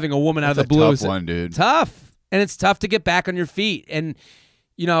 having a woman out of the blue. That's a tough one, dude. Tough. And it's tough to get back on your feet. And,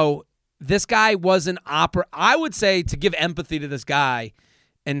 this guy was an I would say, to give empathy to this guy,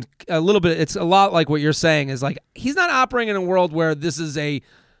 and a little bit, it's a lot like what you're saying is like, he's not operating in a world where this is a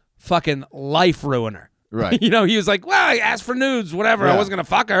fucking life ruiner. Right. He was like, well, I asked for nudes, whatever. Yeah. I wasn't going to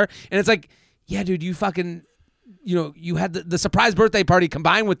fuck her. And it's like, yeah, dude, you fucking, you had the surprise birthday party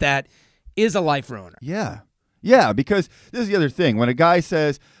combined with that is a life ruiner. Yeah. Yeah, because this is the other thing. When a guy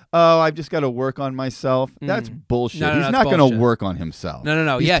says, oh, I've just got to work on myself, that's bullshit. No, He's not going to work on himself.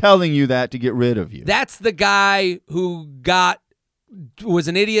 No. He's telling you that to get rid of you. That's the guy who was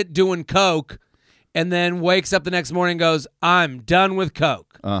an idiot doing coke and then wakes up the next morning and goes, I'm done with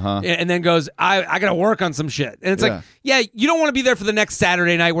coke. And then goes, I got to work on some shit. And it's like, yeah, you don't want to be there for the next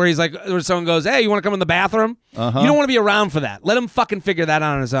Saturday night where someone goes, hey, you want to come in the bathroom? You don't want to be around for that. Let him fucking figure that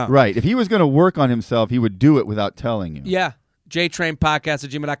out on his own. Right. If he was going to work on himself, he would do it without telling you. Yeah.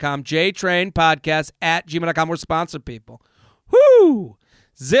 JTrainPodcast@gmail.com. JTrainPodcast@gmail.com. We're sponsored people. Whoo!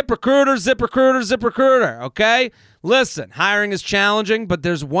 ZipRecruiter, okay? Listen, hiring is challenging, but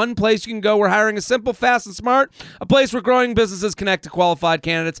there's one place you can go where hiring is simple, fast, and smart. A place where growing businesses connect to qualified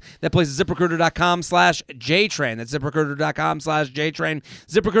candidates. That place is ZipRecruiter.com/JTrain. That's ZipRecruiter.com/JTrain.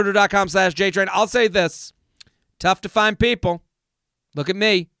 ZipRecruiter.com/JTrain. I'll say this. Tough to find people. Look at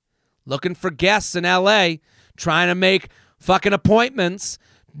me. Looking for guests in L.A., trying to make fucking appointments,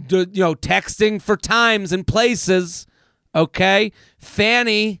 texting for times and places. Okay?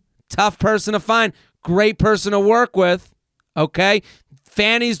 Fanny, tough person to find. Great person to work with. Okay?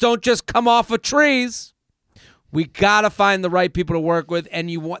 Fannies don't just come off of trees. We got to find the right people to work with, and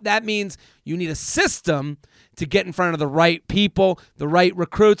that means you need a system to get in front of the right people, the right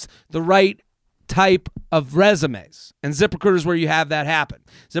recruits, the right type of resumes. And ZipRecruiter is where you have that happen.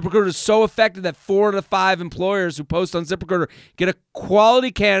 ZipRecruiter is so effective that 4 to 5 employers who post on ZipRecruiter get a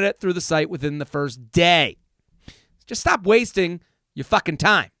quality candidate through the site within the first day. Just stop wasting your fucking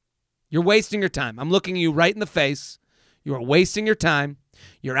time. You're wasting your time. I'm looking at you right in the face. You are wasting your time.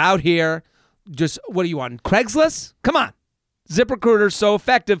 You're out here. Just, what are you on, Craigslist? Come on. ZipRecruiter is so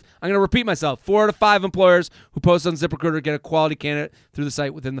effective. I'm going to repeat myself. 4 to 5 employers who post on ZipRecruiter get a quality candidate through the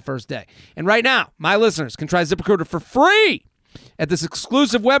site within the first day. And right now, my listeners can try ZipRecruiter for free at this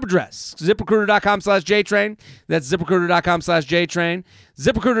exclusive web address, ZipRecruiter.com/JTrain. That's ZipRecruiter.com/JTrain.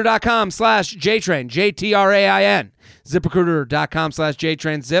 ZipRecruiter.com/JTrain. JTRAIN.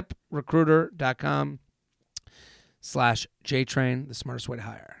 ZipRecruiter.com/JTrain. ZipRecruiter.com/JTrain. The smartest way to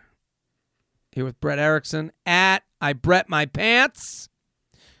hire. Here with Brett Erickson at I Brett My Pants.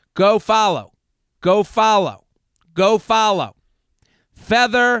 Go follow. Go follow. Go follow.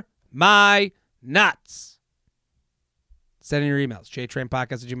 Feather my nuts. Send in your emails.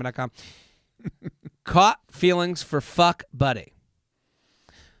 JTrainPodcast@gmail.com. Caught feelings for fuck buddy.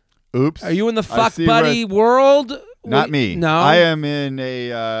 Oops. Are you in the fuck buddy world? Not me. No. I am in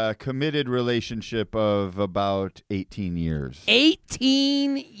a committed relationship of about 18 years.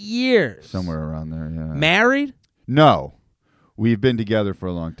 18 years. Somewhere around there, yeah. Married? No. We've been together for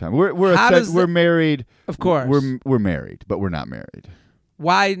a long time. We're married. Of course. We're married, but we're not married.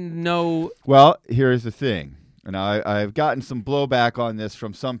 Why no? Well, here's the thing. And I've gotten some blowback on this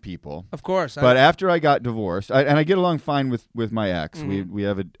from some people. Of course. But after I got divorced, and I get along fine with my ex. Mm-hmm. We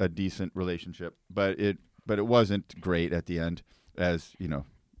have a decent relationship, but it wasn't great at the end, as you know.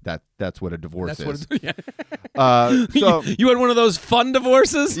 That's what a divorce is. So you had one of those fun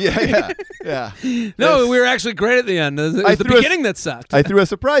divorces? Yeah. No, we were actually great at the end. It was the beginning that sucked. I threw a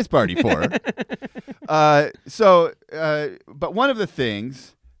surprise party for her. But one of the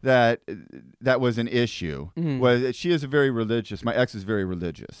things that was an issue was that she is my ex is very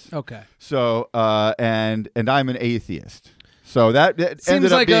religious. Okay. So and I'm an atheist. So that seems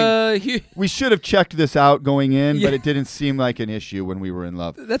ended up like being, we should have checked this out going in, but it didn't seem like an issue when we were in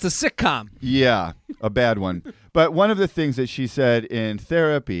love. That's a sitcom. Yeah, a bad one. But one of the things that she said in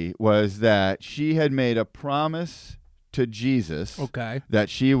therapy was that she had made a promise to Jesus that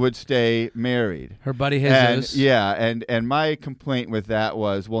she would stay married. Her buddy Jesus. And my complaint with that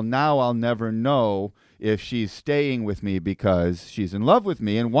was, well, now I'll never know if she's staying with me because she's in love with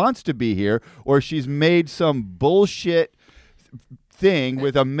me and wants to be here, or she's made some bullshit thing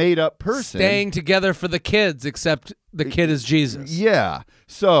with a made-up person. Staying together for the kids, except the kid is Jesus. Yeah.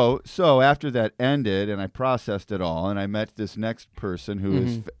 So after that ended, and I processed it all, and I met this next person who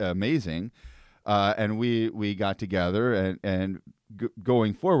is amazing, and we got together, and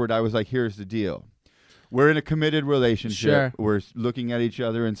going forward, I was like, here's the deal. We're in a committed relationship. Sure. We're looking at each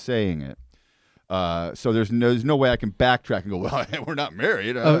other and saying it. So there's no way I can backtrack and go, well, we're not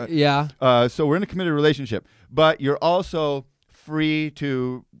married. So we're in a committed relationship. But you're also free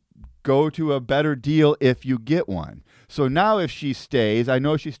to go to a better deal if you get one. So now if she stays, I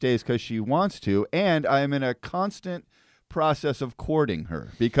know she stays because she wants to, and I'm in a constant process of courting her,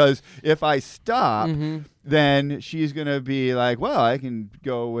 because if I stop, then she's going to be like, well, I can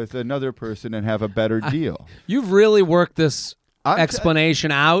go with another person and have a better deal. You've really worked this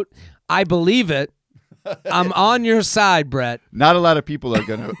explanation out. I believe it. I'm on your side, Brett. Not a lot of people are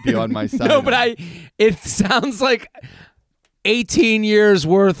going to be on my side. No, but it sounds like 18 years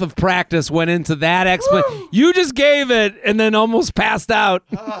worth of practice went into that explanation. You just gave it and then almost passed out.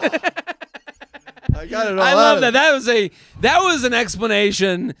 I got it all I love that. That was an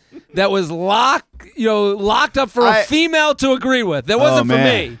explanation that was locked up for a female to agree with. That wasn't for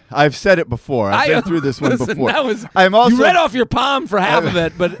me. I've said it before. I've been through this one before. You read off your palm for half of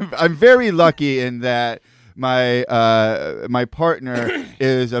it, but I'm very lucky in that my partner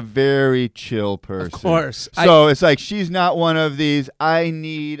is a very chill person. Of course. So it's like she's not one of these, I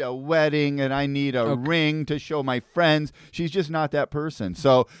need a wedding and I need a ring to show my friends. She's just not that person.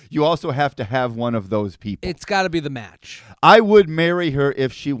 So you also have to have one of those people. It's got to be the match. I would marry her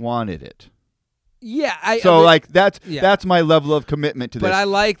if she wanted it. Yeah. That's my level of commitment to this. But I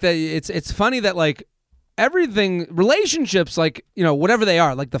like that it's funny that like everything, relationships, like, whatever they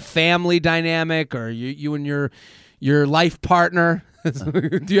are, like the family dynamic or you and your life partner. There's no word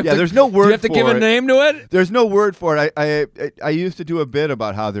for it. Do you have to give a name to it? There's no word for it. I used to do a bit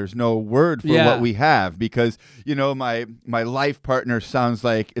about how there's no word for what we have because, my life partner sounds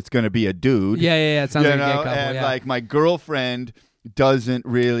like it's going to be a dude. Yeah. It sounds like a gay couple. And like my girlfriend doesn't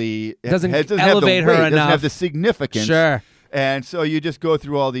really doesn't elevate have the weight, her enough. Doesn't have the significance. Sure. And so you just go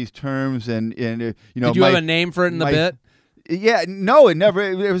through all these terms and Did you have a name for it in the bit? Yeah, no, it never.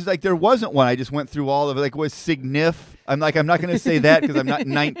 It was like there wasn't one. I just went through all of it. Like, was signif? I'm not going to say that because I'm not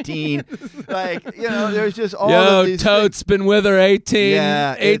 19. Like, there's just all of these Totes things. Been with her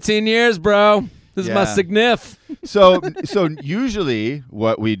 18 years, bro. This is my signif. So usually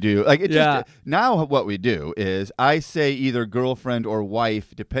what we do, now what we do is I say either girlfriend or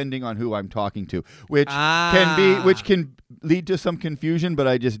wife, depending on who I'm talking to, which can lead to some confusion, but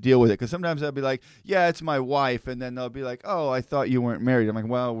I just deal with it because sometimes I'll be like, yeah, it's my wife, and then they'll be like, oh, I thought you weren't married. I'm like,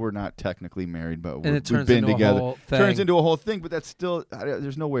 well, we're not technically married, but we've been together. Turns into a whole thing, but that's still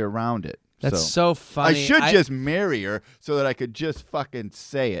there's no way around it. That's so funny. I should just marry her so that I could just fucking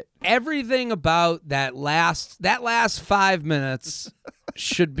say it. Everything about that last 5 minutes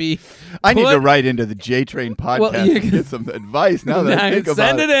should be. I need to write into the J Train podcast and get some advice now that I think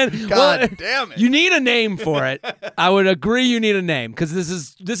about it. Send it in. God damn it! You need a name for it. I would agree. You need a name because this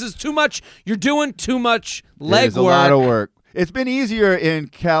is too much. You're doing too much legwork. It's a lot of work. It's been easier in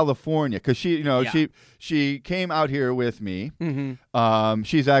California because she came out here with me. Mm-hmm.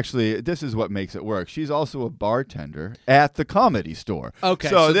 She's actually, this is what makes it work. She's also a bartender at the Comedy Store. Okay,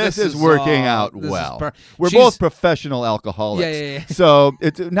 so this is working out well. We're both professional alcoholics. Yeah. So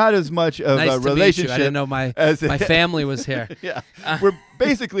it's not as much of nice a relationship. I didn't know my family was here. Yeah, we're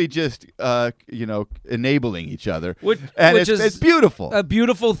basically just enabling each other, which is it's beautiful, a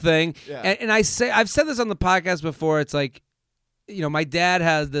beautiful thing. Yeah. And I've said this on the podcast before. It's like, my dad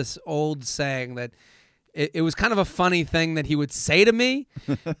has this old saying that it was kind of a funny thing that he would say to me,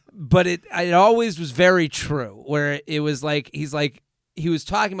 but it always was very true. Where it was like he was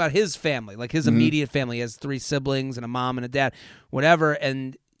talking about his family, like his immediate family. He has 3 siblings and a mom and a dad, whatever.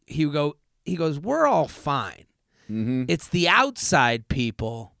 And he goes, we're all fine. Mm-hmm. It's the outside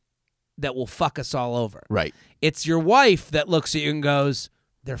people that will fuck us all over. Right. It's your wife that looks at you and goes,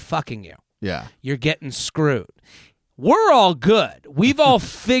 they're fucking you. Yeah. You're getting screwed. We're all good. We've all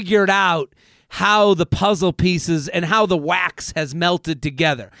figured out how the puzzle pieces and how the wax has melted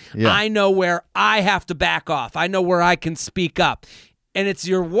together. Yeah. I know where I have to back off. I know where I can speak up. And it's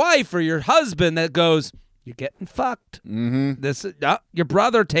your wife or your husband that goes, you're getting fucked. Mm-hmm. Your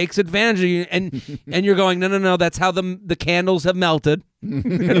brother takes advantage of you, and you're going, no. That's how the candles have melted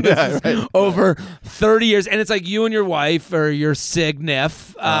over 30 years. And it's like you and your wife or your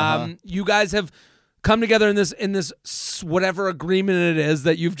signif, you guys have come together in this whatever agreement it is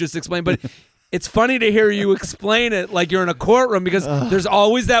that you've just explained, but. It's funny to hear you explain it like you're in a courtroom because there's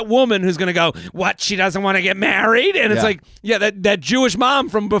always that woman who's going to go, what, she doesn't want to get married? And it's like, that Jewish mom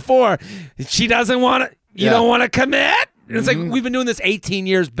from before, she doesn't want to, you don't want to commit? And it's like, we've been doing this 18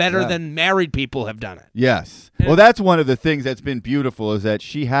 years better than married people have done it. Yes. Well, that's one of the things that's been beautiful is that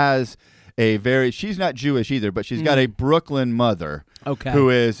she has she's not Jewish either, but she's got a Brooklyn mother who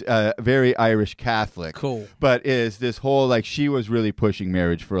is very Irish Catholic. Cool. But is this whole, she was really pushing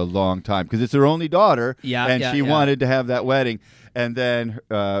marriage for a long time because it's her only daughter. And she wanted to have that wedding. And then,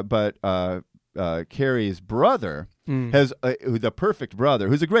 Carrie's brother has the perfect brother,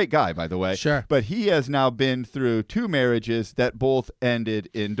 who's a great guy, by the way. Sure. But he has now been through 2 marriages that both ended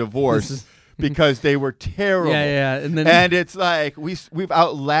in divorce. because they were terrible. Yeah. And it's like we've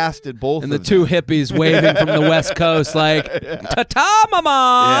outlasted both and of the two them. hippies waving from the West Coast like, ta-ta,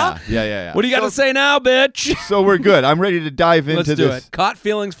 mama. Yeah. What do you got to say now, bitch? So we're good. I'm ready to dive into Let's do this. it. Caught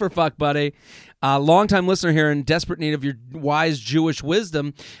feelings for fuck, buddy. Longtime listener here in desperate need of your wise Jewish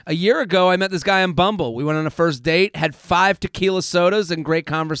wisdom. A year ago, I met this guy on Bumble. We went on a first date, had 5 tequila sodas and great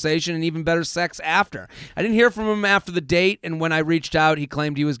conversation and even better sex after. I didn't hear from him after the date, and when I reached out, he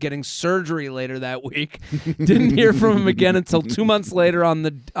claimed he was getting surgery later that week. Didn't hear from him again until 2 months later on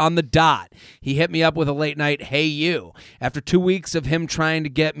the dot. He hit me up with a late night, hey you. After 2 weeks of him trying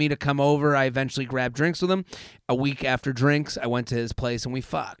to get me to come over, I eventually grabbed drinks with him. A week after drinks, I went to his place and we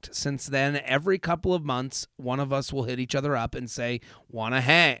fucked. Since then, every couple of months, one of us will hit each other up and say, wanna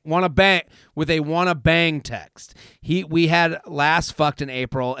bang, with a wanna bang text. We had last fucked in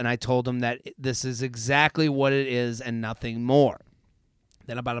April, and I told him that this is exactly what it is and nothing more.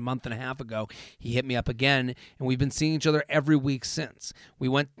 Then about a month and a half ago, he hit me up again, and we've been seeing each other every week since. We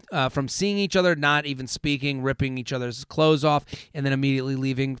went from seeing each other, not even speaking, ripping each other's clothes off, and then immediately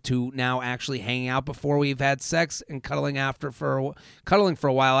leaving to now actually hanging out before we've had sex and cuddling for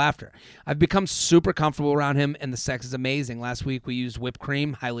a while after. I've become super comfortable around him, and the sex is amazing. Last week we used whipped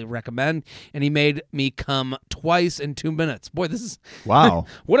cream, highly recommend, and he made me come twice in 2 minutes. Boy, this is wow.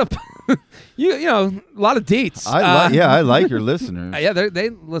 What a you know a lot of dates. I like your listeners. Yeah, they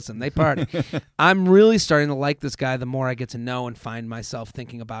listen, they party. I'm really starting to like this guy the more I get to know and find myself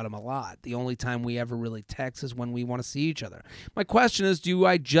thinking about him a lot. The only time we ever really text is when we want to see each other. My question is, do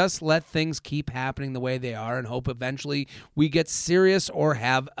I just let things keep happening the way they are and hope eventually we get serious or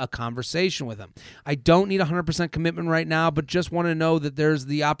have a conversation with him? I don't need 100% commitment right now, but just want to know that there's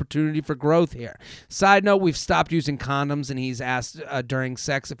the opportunity for growth here. Side note, we've stopped using condoms, and he's asked during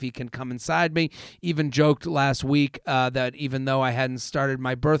sex if he can come inside me. Even joked last week that even though I hadn't started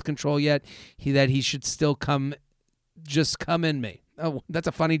my birth control yet, that he should still come in me. Oh, that's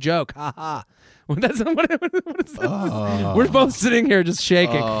a funny joke. Ha ha. What is this? We're both sitting here just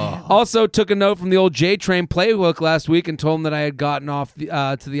shaking. Also took a note from the old J-Train playbook last week and told him that I had gotten off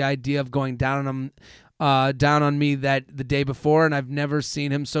to the idea of going down on me that the day before, and I've never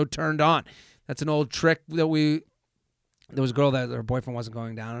seen him so turned on. That's an old trick that there was a girl that her boyfriend wasn't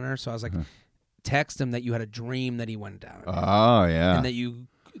going down on her, so I was like, text him that you had a dream that he went down. Oh, yeah. And that you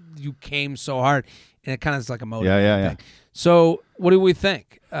came so hard, and it kind of is like a motive. Yeah. So what do we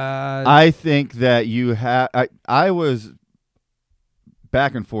think? I think that you have... I was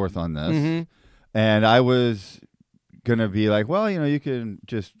back and forth on this, and I was going to be like, well, you can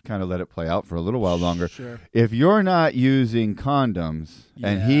just kind of let it play out for a little while longer. Sure. If you're not using condoms,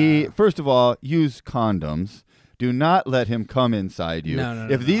 and he... First of all, use condoms. Do not let him come inside you.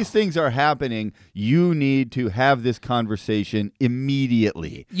 If these things are happening, you need to have this conversation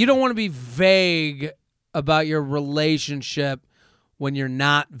immediately. You don't want to be vague about your relationship when you're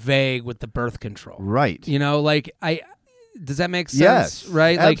not vague with the birth control. Right. Does that make sense? Yes,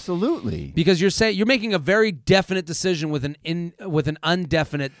 right? Absolutely. Because you're making a very definite decision with an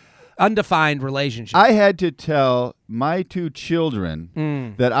undefined relationship. I had to tell my 2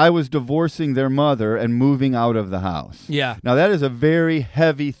 children that I was divorcing their mother and moving out of the house. Yeah. Now, that is a very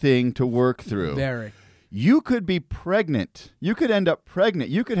heavy thing to work through. Very. You could be pregnant. You could end up pregnant.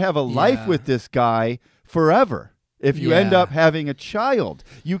 You could have a life with this guy forever if you end up having a child.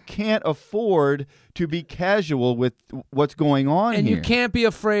 You can't afford to be casual with what's going on and here. You can't be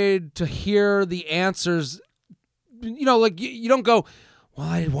afraid to hear the answers. You don't go, well,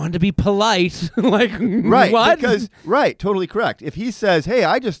 I wanted to be polite. Right, what? Totally correct. If he says, hey,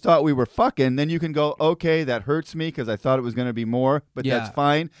 I just thought we were fucking, then you can go, okay, that hurts me because I thought it was going to be more, but that's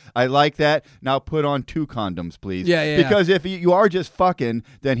fine. I like that. Now put on 2 condoms, please. Yeah. Because if you are just fucking,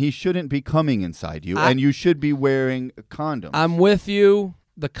 then he shouldn't be coming inside you, and you should be wearing condoms. I'm with you.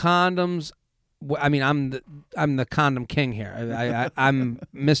 The condoms... I mean, I'm the condom king here. I'm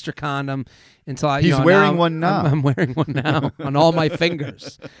Mr. Condom until I. He's wearing one now. I'm wearing one now on all my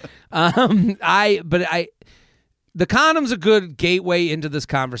fingers. The condom's a good gateway into this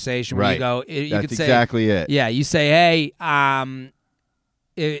conversation. Where right. You go. That's could say, exactly it. Yeah, you say, hey,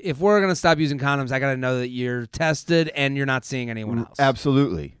 if we're gonna stop using condoms, I gotta know that you're tested and you're not seeing anyone else.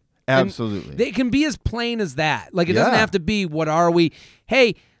 Absolutely. They can be as plain as that. It doesn't have to be. What are we?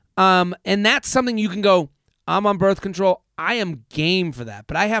 Hey. And that's something you can go, I'm on birth control. I am game for that.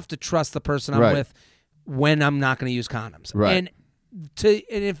 But I have to trust the person I'm with when I'm not going to use condoms. Right. And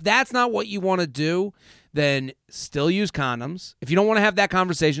if that's not what you want to do, then still use condoms. If you don't want to have that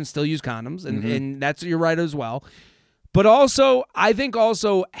conversation, still use condoms. And that's your right as well. But also, I think with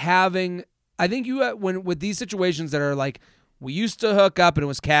these situations that are like, we used to hook up and it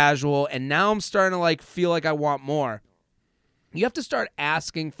was casual, and now I'm starting to like feel like I want more. You have to start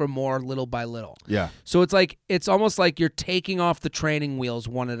asking for more little by little. Yeah. So it's almost like you're taking off the training wheels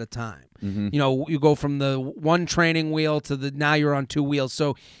one at a time. Mm-hmm. You know, you go from the one training wheel to now you're on 2 wheels.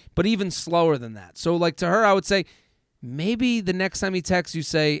 So, but even slower than that. So like to her, I would say maybe the next time he texts you,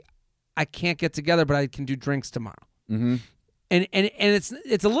 say, I can't get together, but I can do drinks tomorrow. Mm-hmm. And it's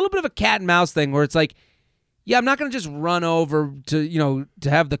a little bit of a cat and mouse thing where it's like, yeah, I'm not going to just run over to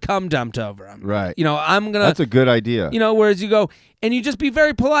have the cum dumped over him. Right. I'm going to. That's a good idea. Whereas you go and you just be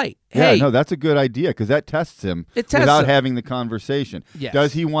very polite. Yeah, hey, no, that's a good idea because that tests him without having the conversation. Yes.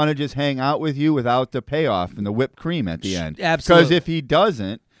 Does he want to just hang out with you without the payoff and the whipped cream at the end? Absolutely. Because if he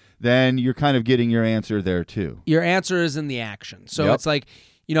doesn't, then you're kind of getting your answer there too. Your answer is in the action. So Yep. it's like,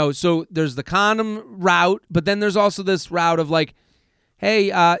 so there's the condom route, but then there's also this route of like,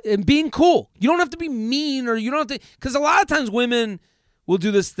 hey, and being cool. You don't have to be mean or you don't have to, because a lot of times women will do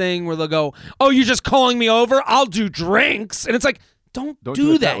this thing where they'll go, oh, you're just calling me over? I'll do drinks. And it's like, don't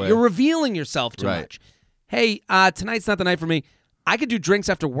do that. You're revealing yourself too much. Hey, tonight's not the night for me. I could do drinks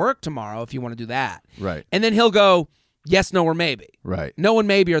after work tomorrow if you want to do that. Right. And then he'll go, yes, no, or maybe. Right. No and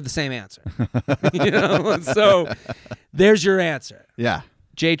maybe are the same answer. So there's your answer. Yeah.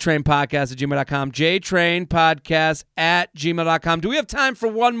 JTrainPodcast@gmail.com. JTrainPodcast@gmail.com. Do we have time for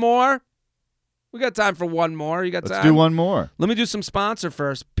one more? We got time for one more. You got time? Let's do one more. Let me do some sponsor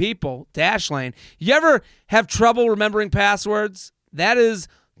first. People, Dashlane. You ever have trouble remembering passwords? That is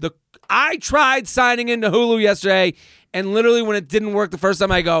I tried signing into Hulu yesterday, and literally when it didn't work the first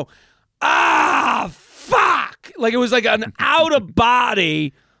time, I go, fuck. Like it was like an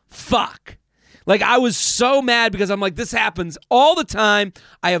out-of-body fuck. Like, I was so mad because I'm like, this happens all the time.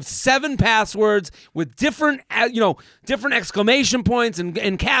 I have 7 passwords with different exclamation points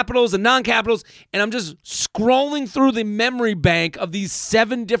and capitals and non-capitals, and I'm just scrolling through the memory bank of these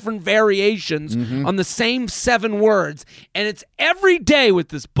 7 different variations on the same 7 words, and it's every day with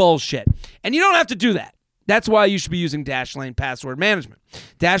this bullshit. And you don't have to do that. That's why you should be using Dashlane Password Management.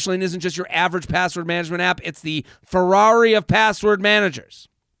 Dashlane isn't just your average password management app. It's the Ferrari of password managers.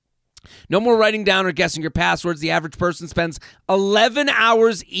 No more writing down or guessing your passwords. The average person spends 11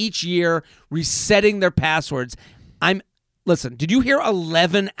 hours each year resetting their passwords. Listen, did you hear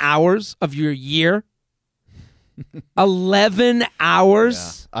 11 hours of your year? 11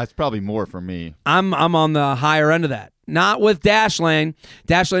 hours? Yeah. It's probably more for me. I'm on the higher end of that. Not with Dashlane.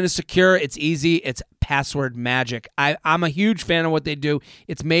 Dashlane is secure. It's easy. It's password magic. I'm a huge fan of what they do.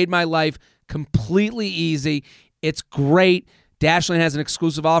 It's made my life completely easy. It's great. Dashlane has an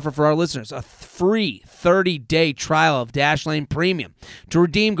exclusive offer for our listeners, a free 30-day trial of Dashlane Premium. To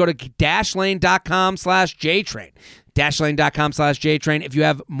redeem, go to dashlane.com/JTrain. Dashlane.com/JTrain. If you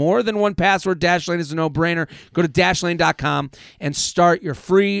have more than one password, Dashlane is a no-brainer. Go to dashlane.com and start your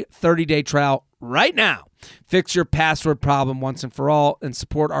free 30-day trial right now. Fix your password problem once and for all and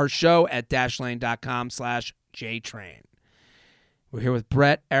support our show at dashlane.com/JTrain. We're here with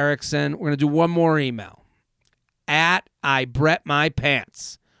Brett Erickson. We're going to do one more email. At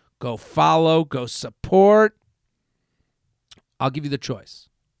IBrettMyPants. Go follow, go support. I'll give you the choice.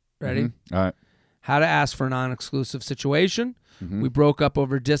 Ready? Mm-hmm. All right. How to ask for a non-exclusive situation. We broke up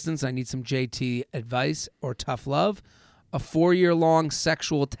over distance. I need some JT advice or tough love. A 4-year-long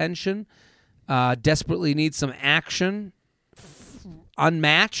sexual tension. Desperately need some action.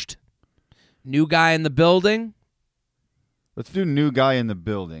 Unmatched. New guy in the building. Let's do new guy in the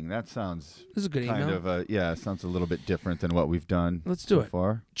building. That sounds this is a good kind email. of sounds a little bit different than what we've done. Let's do so it.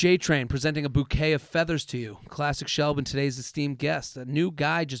 Far. J-Train presenting a bouquet of feathers to you. Classic Shelb, today's esteemed guest. A new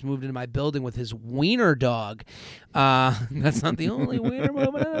guy just moved into my building with his wiener dog. That's not the only wiener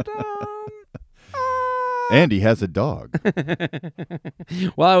moving into town. And he has a dog.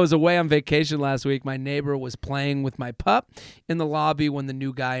 While I was away on vacation last week, my neighbor was playing with my pup in the lobby when the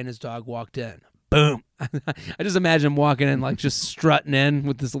new guy and his dog walked in. Boom. I just imagine him walking in, like just strutting in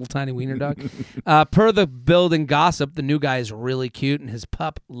with this little tiny wiener dog. Per the building gossip, the new guy is really cute, and his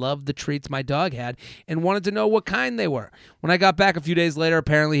pup loved the treats my dog had and wanted to know what kind they were. When I got back a few days later,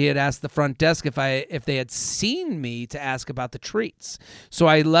 apparently he had asked the front desk if they had seen me to ask about the treats. So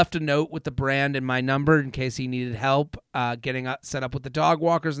I left a note with the brand and my number in case he needed help getting set up with the dog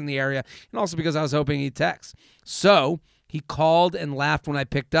walkers in the area, and also because I was hoping he'd text. So he called and laughed when I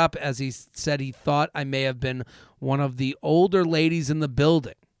picked up, as he said he thought I may have been one of the older ladies in the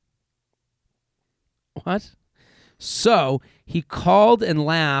building. What? So he called and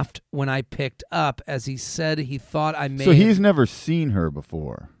laughed when I picked up, as he said he thought I may So he's never seen her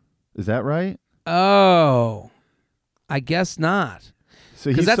before. Is that right? Oh, I guess not.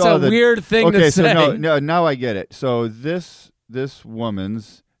 Because that's a weird thing to say. Okay, so no, now I get it. So this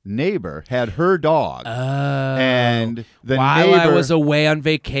woman's neighbor had her dog, and the while neighbor, I was away on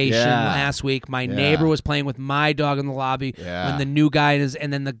vacation last week, my neighbor was playing with my dog in the lobby when the new guy is,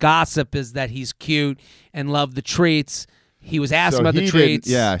 and then the gossip is that he's cute and loved the treats. He was asking about the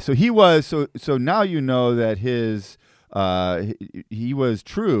treats. So he was. So now you know that his. He was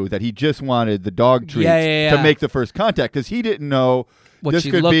true that he just wanted the dog treats to make the first contact because he didn't know what this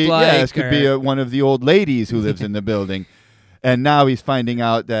she could looked be. like, this could be one of the old ladies who lives in the building. And now he's finding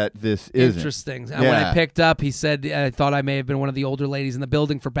out that this isn't. Interesting. When I picked up, he said, I thought I may have been one of the older ladies in the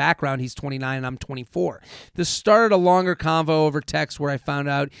building. For background, he's 29 and I'm 24. This started a longer convo over text where I found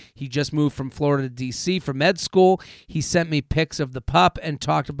out he just moved from Florida to D.C. for med school. He sent me pics of the pup and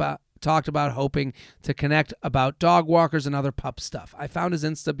talked about hoping to connect about dog walkers and other pup stuff. I found his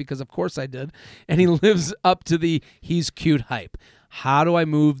Insta because of course I did, and he lives up to the he's cute hype. How do I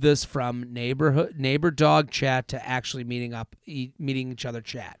move this from neighbor dog chat to actually meeting each other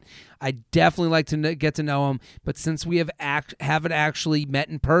chat? I definitely like to get to know him, but since we haven't actually met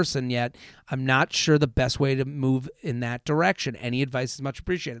in person yet, I'm not sure the best way to move in that direction. Any advice is much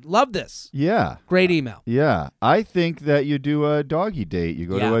appreciated. Love this. Yeah. Great email. Yeah. I think that you do a doggy date. You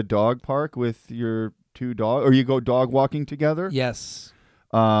go to a dog park with your two dogs, or you go dog walking together. Yes.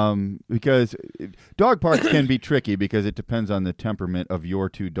 Because dog parks can be tricky because it depends on the temperament of your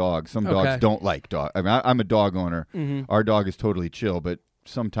two dogs. Some dogs don't like dogs. I mean, I'm a dog owner. Mm-hmm. Our dog is totally chill, but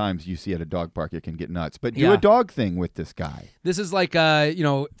sometimes you see at a dog park it can get nuts. But do a dog thing with this guy. This is like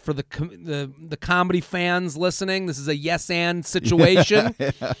for the comedy fans listening, this is a yes and situation.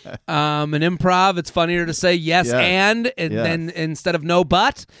 An improv. It's funnier to say yes and then instead of no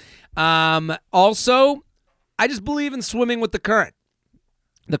but. Also, I just believe in swimming with the current.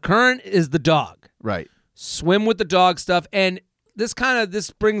 The current is the dog. Right. Swim with the dog stuff. And this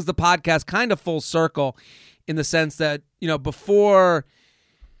brings the podcast kind of full circle in the sense that, before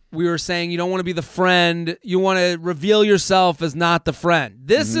we were saying you don't want to be the friend, you want to reveal yourself as not the friend.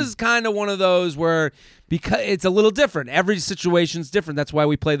 This is kind of one of those where, because it's a little different. Every situation's different. That's why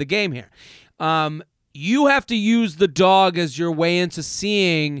we play the game here. You have to use the dog as your way into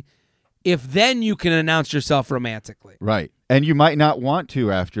seeing if then you can announce yourself romantically. Right. And you might not want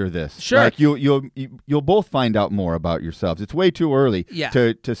to after this. Sure. Like you'll both find out more about yourselves. It's way too early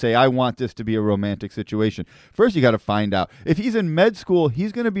to say, I want this to be a romantic situation. First, you got to find out. If he's in med school,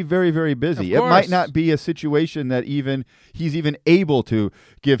 he's going to be very, very busy. It might not be a situation that he's even able to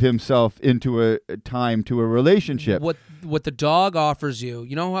give himself into a time to a relationship. What the dog offers you,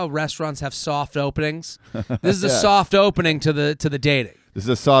 you know how restaurants have soft openings? This is a soft opening to the dating. This is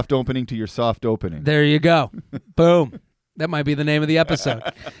a soft opening to your soft opening. There you go. Boom. That might be the name of the episode.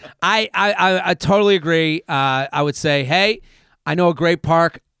 I totally agree. I would say, hey, I know a great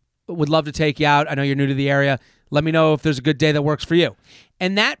park. Would love to take you out. I know you're new to the area. Let me know if there's a good day that works for you.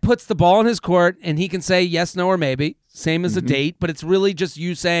 And that puts the ball in his court, and he can say yes, no, or maybe. Same as a date, but it's really just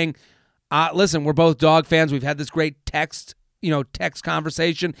you saying, listen, we're both dog fans. We've had this great text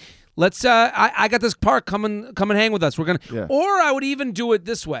conversation. Let's. I got this park. Come and hang with us. We're gonna. Yeah. Or I would even do it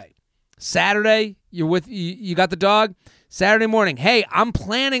this way. Saturday, you got the dog. Saturday morning, hey, I'm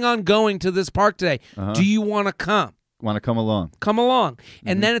planning on going to this park today. Do you want to come? Want to come along? Come along.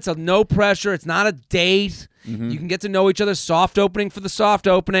 And then it's a no pressure. It's not a date. You can get to know each other. Soft opening for the soft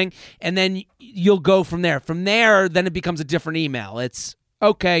opening. And then you'll go from there. From there, then it becomes a different email. It's,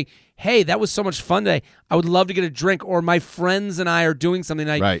 okay, hey, that was so much fun today. I would love to get a drink. Or my friends and I are doing something.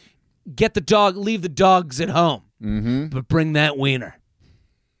 Right. Get the dog, leave the dogs at home. But bring that wiener.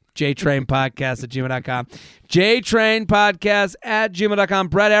 JTrainPodcast@gmail.com. JTrainPodcast@gmail.com.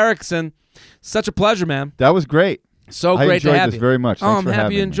 Brett Erickson, such a pleasure, man. That was great. So great to have you. I enjoyed this very much. Thanks I'm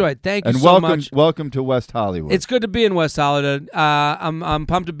happy you enjoyed. Thank you so much. And welcome to West Hollywood. It's good to be in West Hollywood. I'm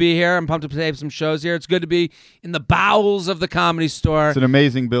pumped to be here. I'm pumped to tape some shows here. It's good to be in the bowels of the Comedy Store. It's an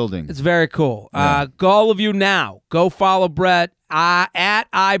amazing building. It's very cool. All of you now, go follow Brett.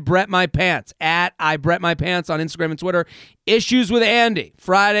 At IBrettMyPants. At IBrettMyPants on Instagram and Twitter. Issues with Andy.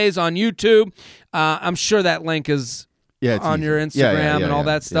 Fridays on YouTube. I'm sure that link is on your Instagram and all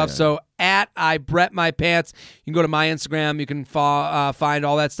that stuff. So at IBrettMyPants. You can go to my Instagram. You can find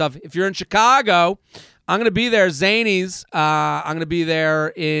all that stuff. If you're in Chicago, I'm going to be there. Zanies. I'm going to be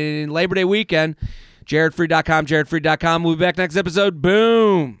there in Labor Day weekend. JaredFreed.com. JaredFreed.com. We'll be back next episode.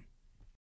 Boom.